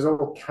 Now there's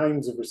all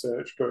kinds of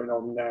research going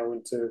on now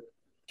into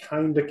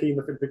kind of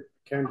chemotherapy,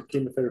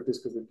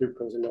 because they do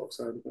cause a lot of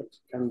side effects,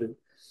 can do,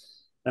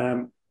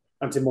 and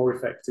to more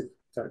effective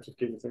types of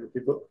chemotherapy.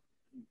 But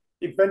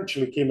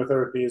eventually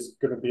chemotherapy is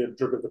going to be a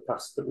drug of the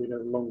past that we no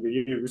longer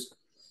use.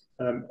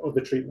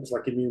 Other treatments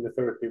like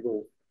immunotherapy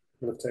will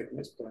have taken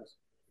its place.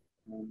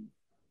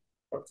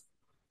 But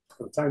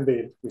for the time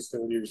being, we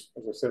still use,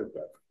 as I said,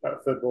 about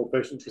a third of all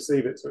patients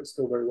receive it, so it's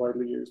still very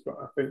widely used. But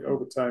I think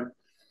over time,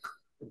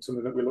 it's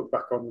something that we look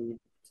back on and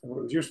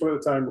it was useful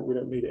at the time, but we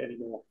don't need it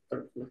anymore,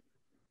 thankfully.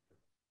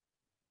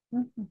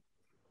 Mm-hmm.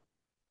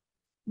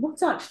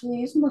 What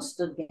actually is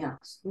mustard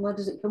gas? Where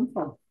does it come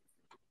from?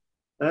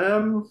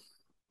 I'm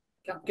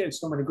getting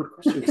so many good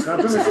questions.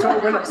 I've done this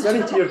talk when I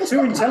said to you, you're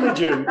too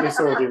intelligent, this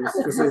audience.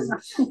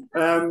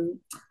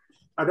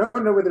 I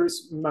don't know whether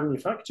it's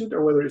manufactured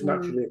or whether it's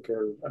naturally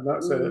occurring, and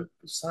that's a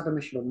sad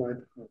omission on my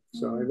part.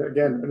 So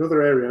again,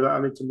 another area that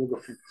I need to move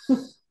up.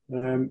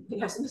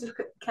 Yes, let's look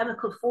at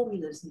chemical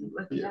formulas and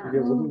work it out. It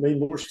doesn't mean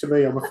much to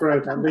me, I'm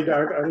afraid. I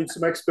need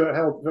some expert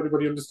help if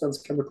anybody understands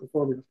chemical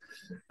formulas.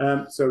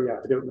 So yeah,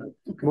 I don't know.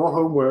 More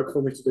homework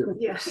for me to do.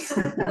 Yes.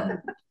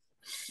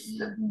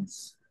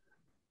 Yes.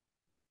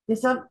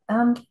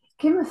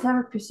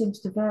 Chemotherapy seems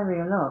to vary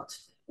a lot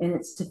in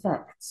its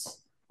effects.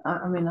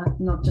 I mean,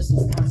 not just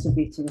its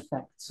cancer-beating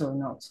effects or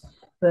not,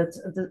 but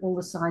all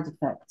the side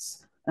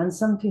effects. And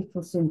some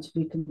people seem to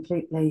be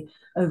completely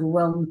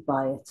overwhelmed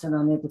by it and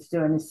unable to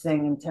do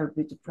anything and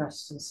terribly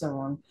depressed and so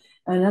on.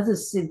 And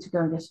others seem to go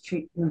and get a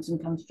treatment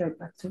and come straight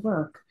back to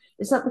work.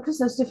 Is that because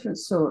there's different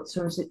sorts,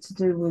 or is it to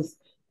do with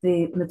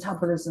the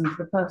metabolism of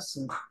the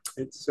person?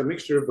 It's a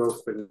mixture of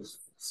both things.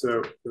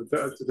 So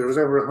there was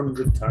over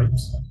 100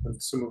 types,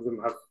 and some of them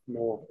have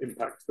more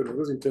impact than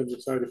others in terms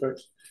of side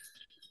effects.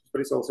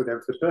 But it's also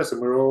down to the person.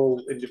 We're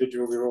all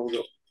individual. We've all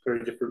got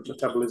very different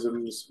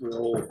metabolisms. We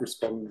all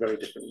respond very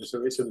differently.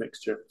 So it's a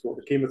mixture. It's what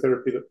the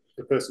chemotherapy that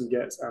the person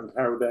gets and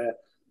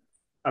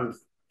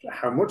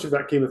how much of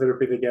that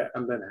chemotherapy they get,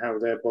 and then how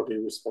their body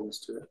responds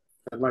to it.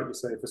 And like you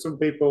say, for some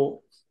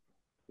people,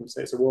 you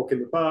say it's a walk in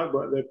the park,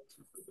 but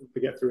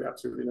they get through it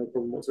absolutely no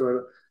problem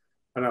whatsoever.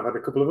 And I've had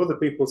a couple of other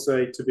people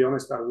say, to be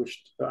honest, I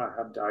wished that I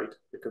had died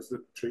because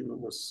the treatment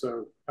was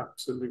so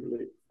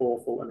absolutely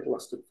awful, and it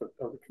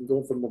can go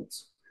on for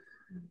months.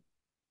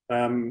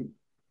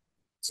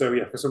 So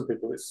yeah, for some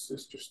people it's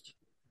just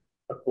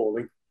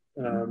appalling,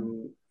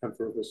 and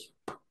for others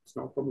it's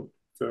not a problem.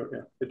 So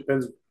yeah, it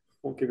depends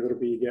what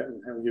chemotherapy you get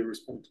and how you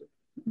respond to it.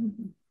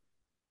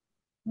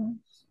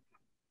 Yes.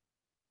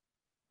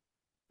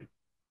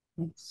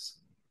 Yes.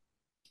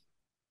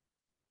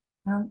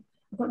 I've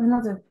got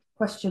another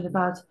question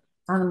about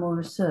animal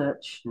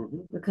research,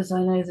 because I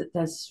know that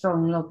there's a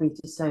strong lobby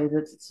to say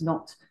that it's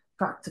not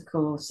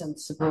practical or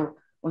sensible,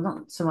 well,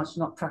 not so much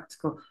not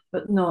practical,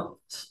 but not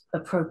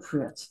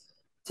appropriate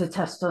to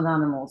test on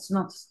animals,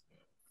 not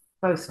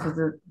both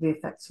for the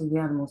effects on the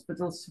animals,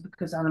 but also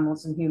because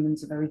animals and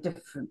humans are very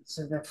different.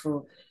 So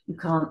therefore, you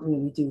can't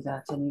really do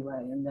that anyway.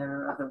 And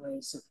there are other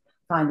ways of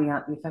finding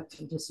out the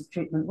effectiveness of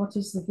treatment. What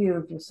is the view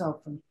of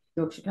yourself and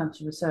Yorkshire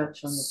Cancer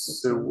Research on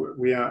this? So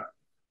we are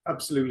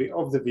absolutely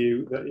of the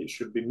view that it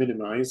should be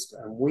minimised,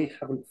 and we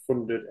haven't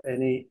funded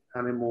any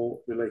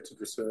animal-related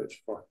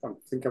research for, I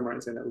think I'm right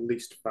in saying, at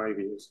least 5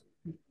 years.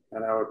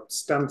 And our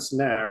stance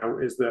now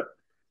is that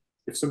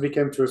if somebody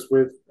came to us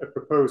with a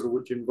proposal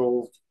which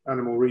involved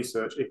animal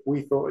research, if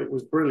we thought it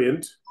was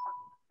brilliant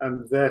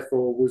and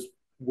therefore was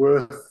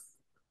worth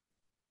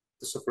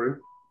the suffering of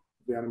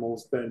the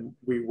animals, then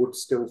we would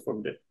still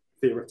fund it.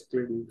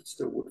 Theoretically, we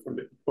still would fund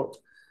it. But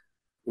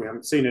we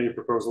haven't seen any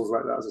proposals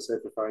like that, as I say,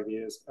 for 5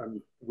 years,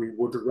 and we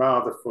would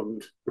rather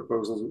fund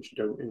proposals which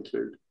don't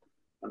include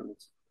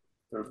animals.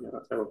 So yeah,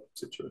 that's our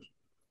situation.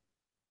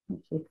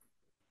 Thank you.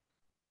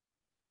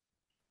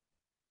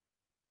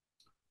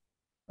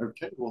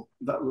 Okay, well,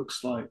 that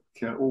looks like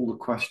all the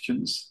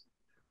questions.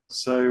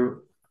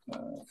 So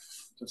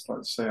just like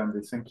to say,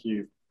 Andy, thank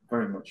you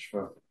very much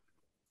for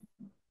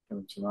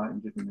coming tonight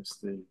and giving us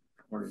the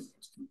very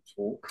interesting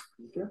talk.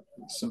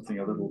 It's something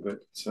a little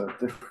bit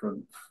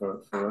different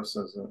for us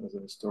as a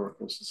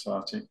historical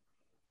society,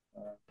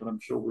 but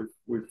I'm sure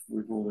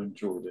we've all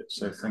enjoyed it.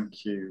 So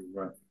thank you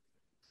very much.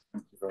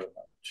 Thank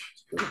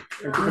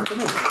you very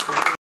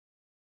much.